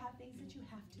know you have things that you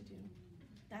have to do.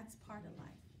 That's part of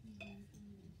life.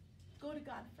 Go to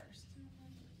God first.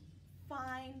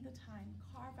 Find the time,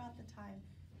 carve out the time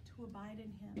to abide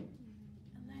in him,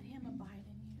 and let him abide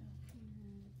in you.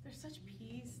 There's such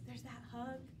peace. There's that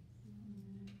hug,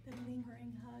 the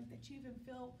lingering hug that you even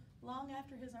feel long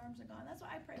after his arms are gone. That's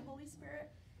why I pray, Holy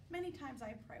Spirit, Many times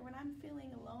I pray when I'm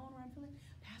feeling alone, or I'm feeling,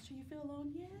 Pastor, you feel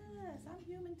alone? Yes, I'm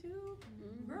human too.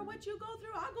 Girl, what you go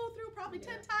through, I'll go through probably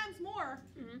 10 times more.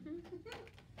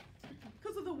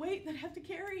 Because of the weight that I have to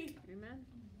carry. Amen.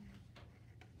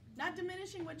 Not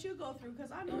diminishing what you go through,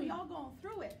 because I know y'all going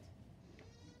through it.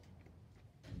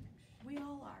 We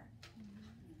all are.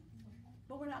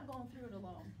 But we're not going through it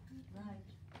alone. Right.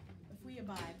 If we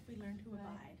abide, if we learn to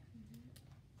abide.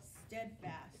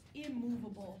 Steadfast,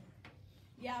 immovable.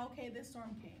 Yeah, okay, this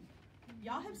storm came.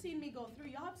 Y'all have seen me go through,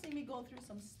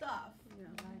 some stuff. Yeah.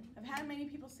 I've had many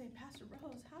people say, Pastor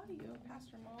Rose, how do you,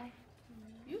 Pastor Mo?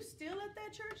 You still at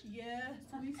that church? Yes,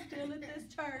 we still at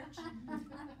this church.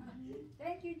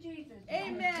 Thank you, Jesus.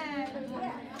 Amen.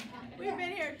 Yeah. We've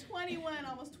been here 21,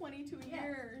 almost 22 Yeah.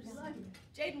 years. You're lucky.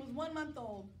 Jaden was 1 month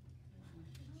old.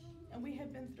 And we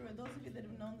have been through it. Those of you that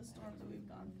have known the storms that we've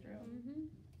gone through.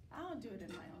 I don't do it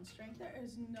in my own strength. There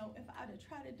is no, if I'd have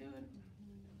tried to do it,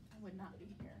 I would not be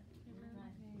here.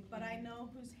 But I know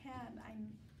whose hand I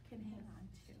can hang on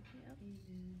to.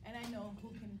 And I know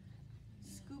who can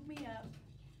scoop me up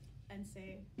and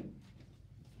say,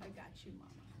 I got you, Mama.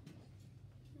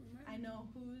 I know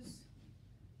whose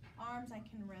arms I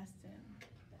can rest in.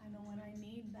 I know when I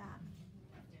need that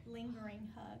lingering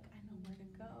hug, I know where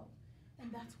to go.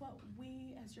 And that's what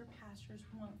we as your pastors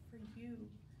want for you.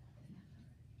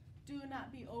 Do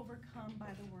not be overcome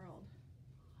by the world.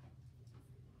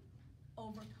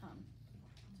 Overcome.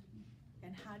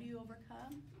 And how do you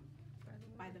overcome?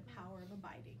 By the power of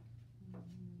abiding.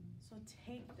 So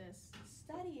take this,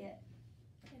 study it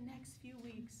in the next few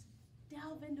weeks.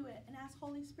 Delve into it and ask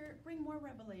Holy Spirit, bring more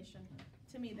revelation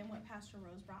to me than what Pastor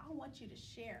Rose brought. I want you to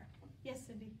share. Yes,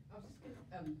 Cindy? I was just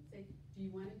gonna say, do you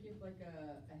want to give like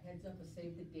a heads up, a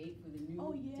save the date for the new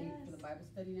Oh, date yes. for the Bible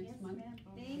study next Yes, month? ma'am.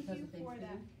 Thank Because you of for that.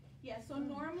 Thanksgiving? Yeah, so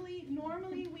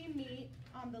normally we meet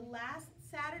on the last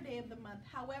Saturday of the month.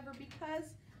 However,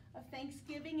 because of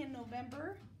Thanksgiving in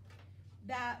November,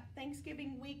 that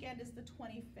Thanksgiving weekend is the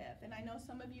 25th. And I know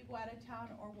some of you go out of town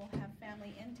or will have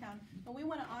family in town. But we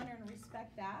want to honor and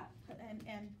respect that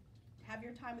and have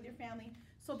your time with your family.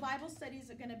 So Bible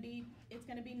studies are it's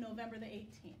going to be November the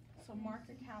 18th. So mark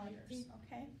your calendars,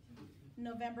 okay?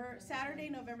 Saturday,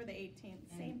 November the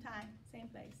 18th. Same time, same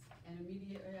place. And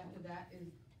immediately after that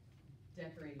is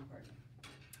decorating party.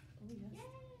 Oh, yes.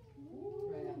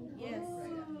 Right after. Yes.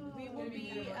 Right after. We will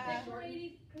be,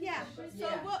 Decorating. yeah, so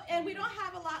Yeah. we don't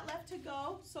have a lot left to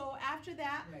go, so after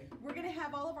that, Right. we're gonna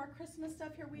have all of our Christmas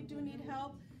stuff here, we do need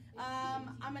help.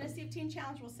 I'm gonna see if Teen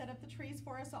Challenge will set up the trees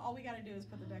for us, so all we gotta do is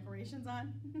put the decorations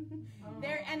on.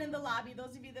 There, and in the lobby,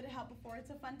 those of you that have helped before, it's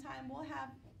a fun time, we'll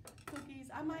have cookies,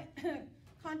 I might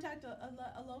contact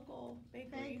a local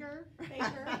bakery.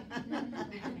 Baker.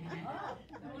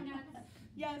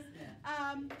 Yes,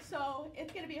 so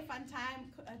it's gonna be a fun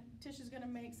time. Tish is gonna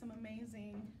make some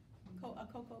amazing, a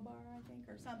cocoa bar, I think,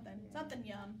 or something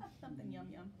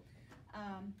yum.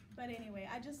 But anyway,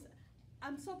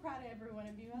 I'm so proud of every one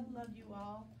of you. I love you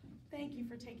all. Thank you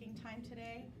for taking time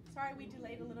today. Sorry we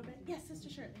delayed a little bit. Yes, Sister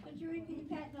Shirley. Could you repeat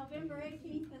that? November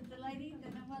 18th is the ladies,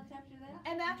 and then what's after that?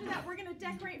 And after that, we're gonna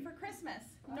decorate for Christmas.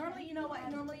 Normally, you know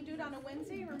what, normally you do it on a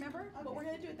Wednesday, remember? But we're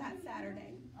gonna do it that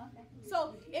Saturday. Okay.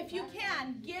 So if you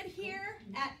can, get here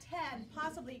at 10,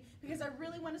 possibly, because I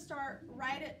really want to start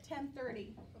right at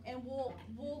 10:30. And we'll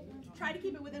try to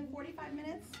keep it within 45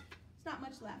 minutes. It's not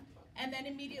much left. And then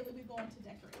immediately we go into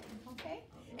decorating, okay?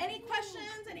 Any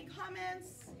questions, any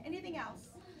comments, anything else?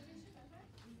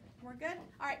 We're good?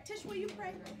 All right, Tish, will you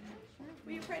pray?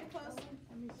 Will you pray to close?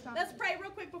 Let me stop Let's this. pray real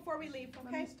quick before we leave, Let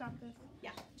okay? me stop this.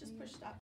 Yeah, just push stop.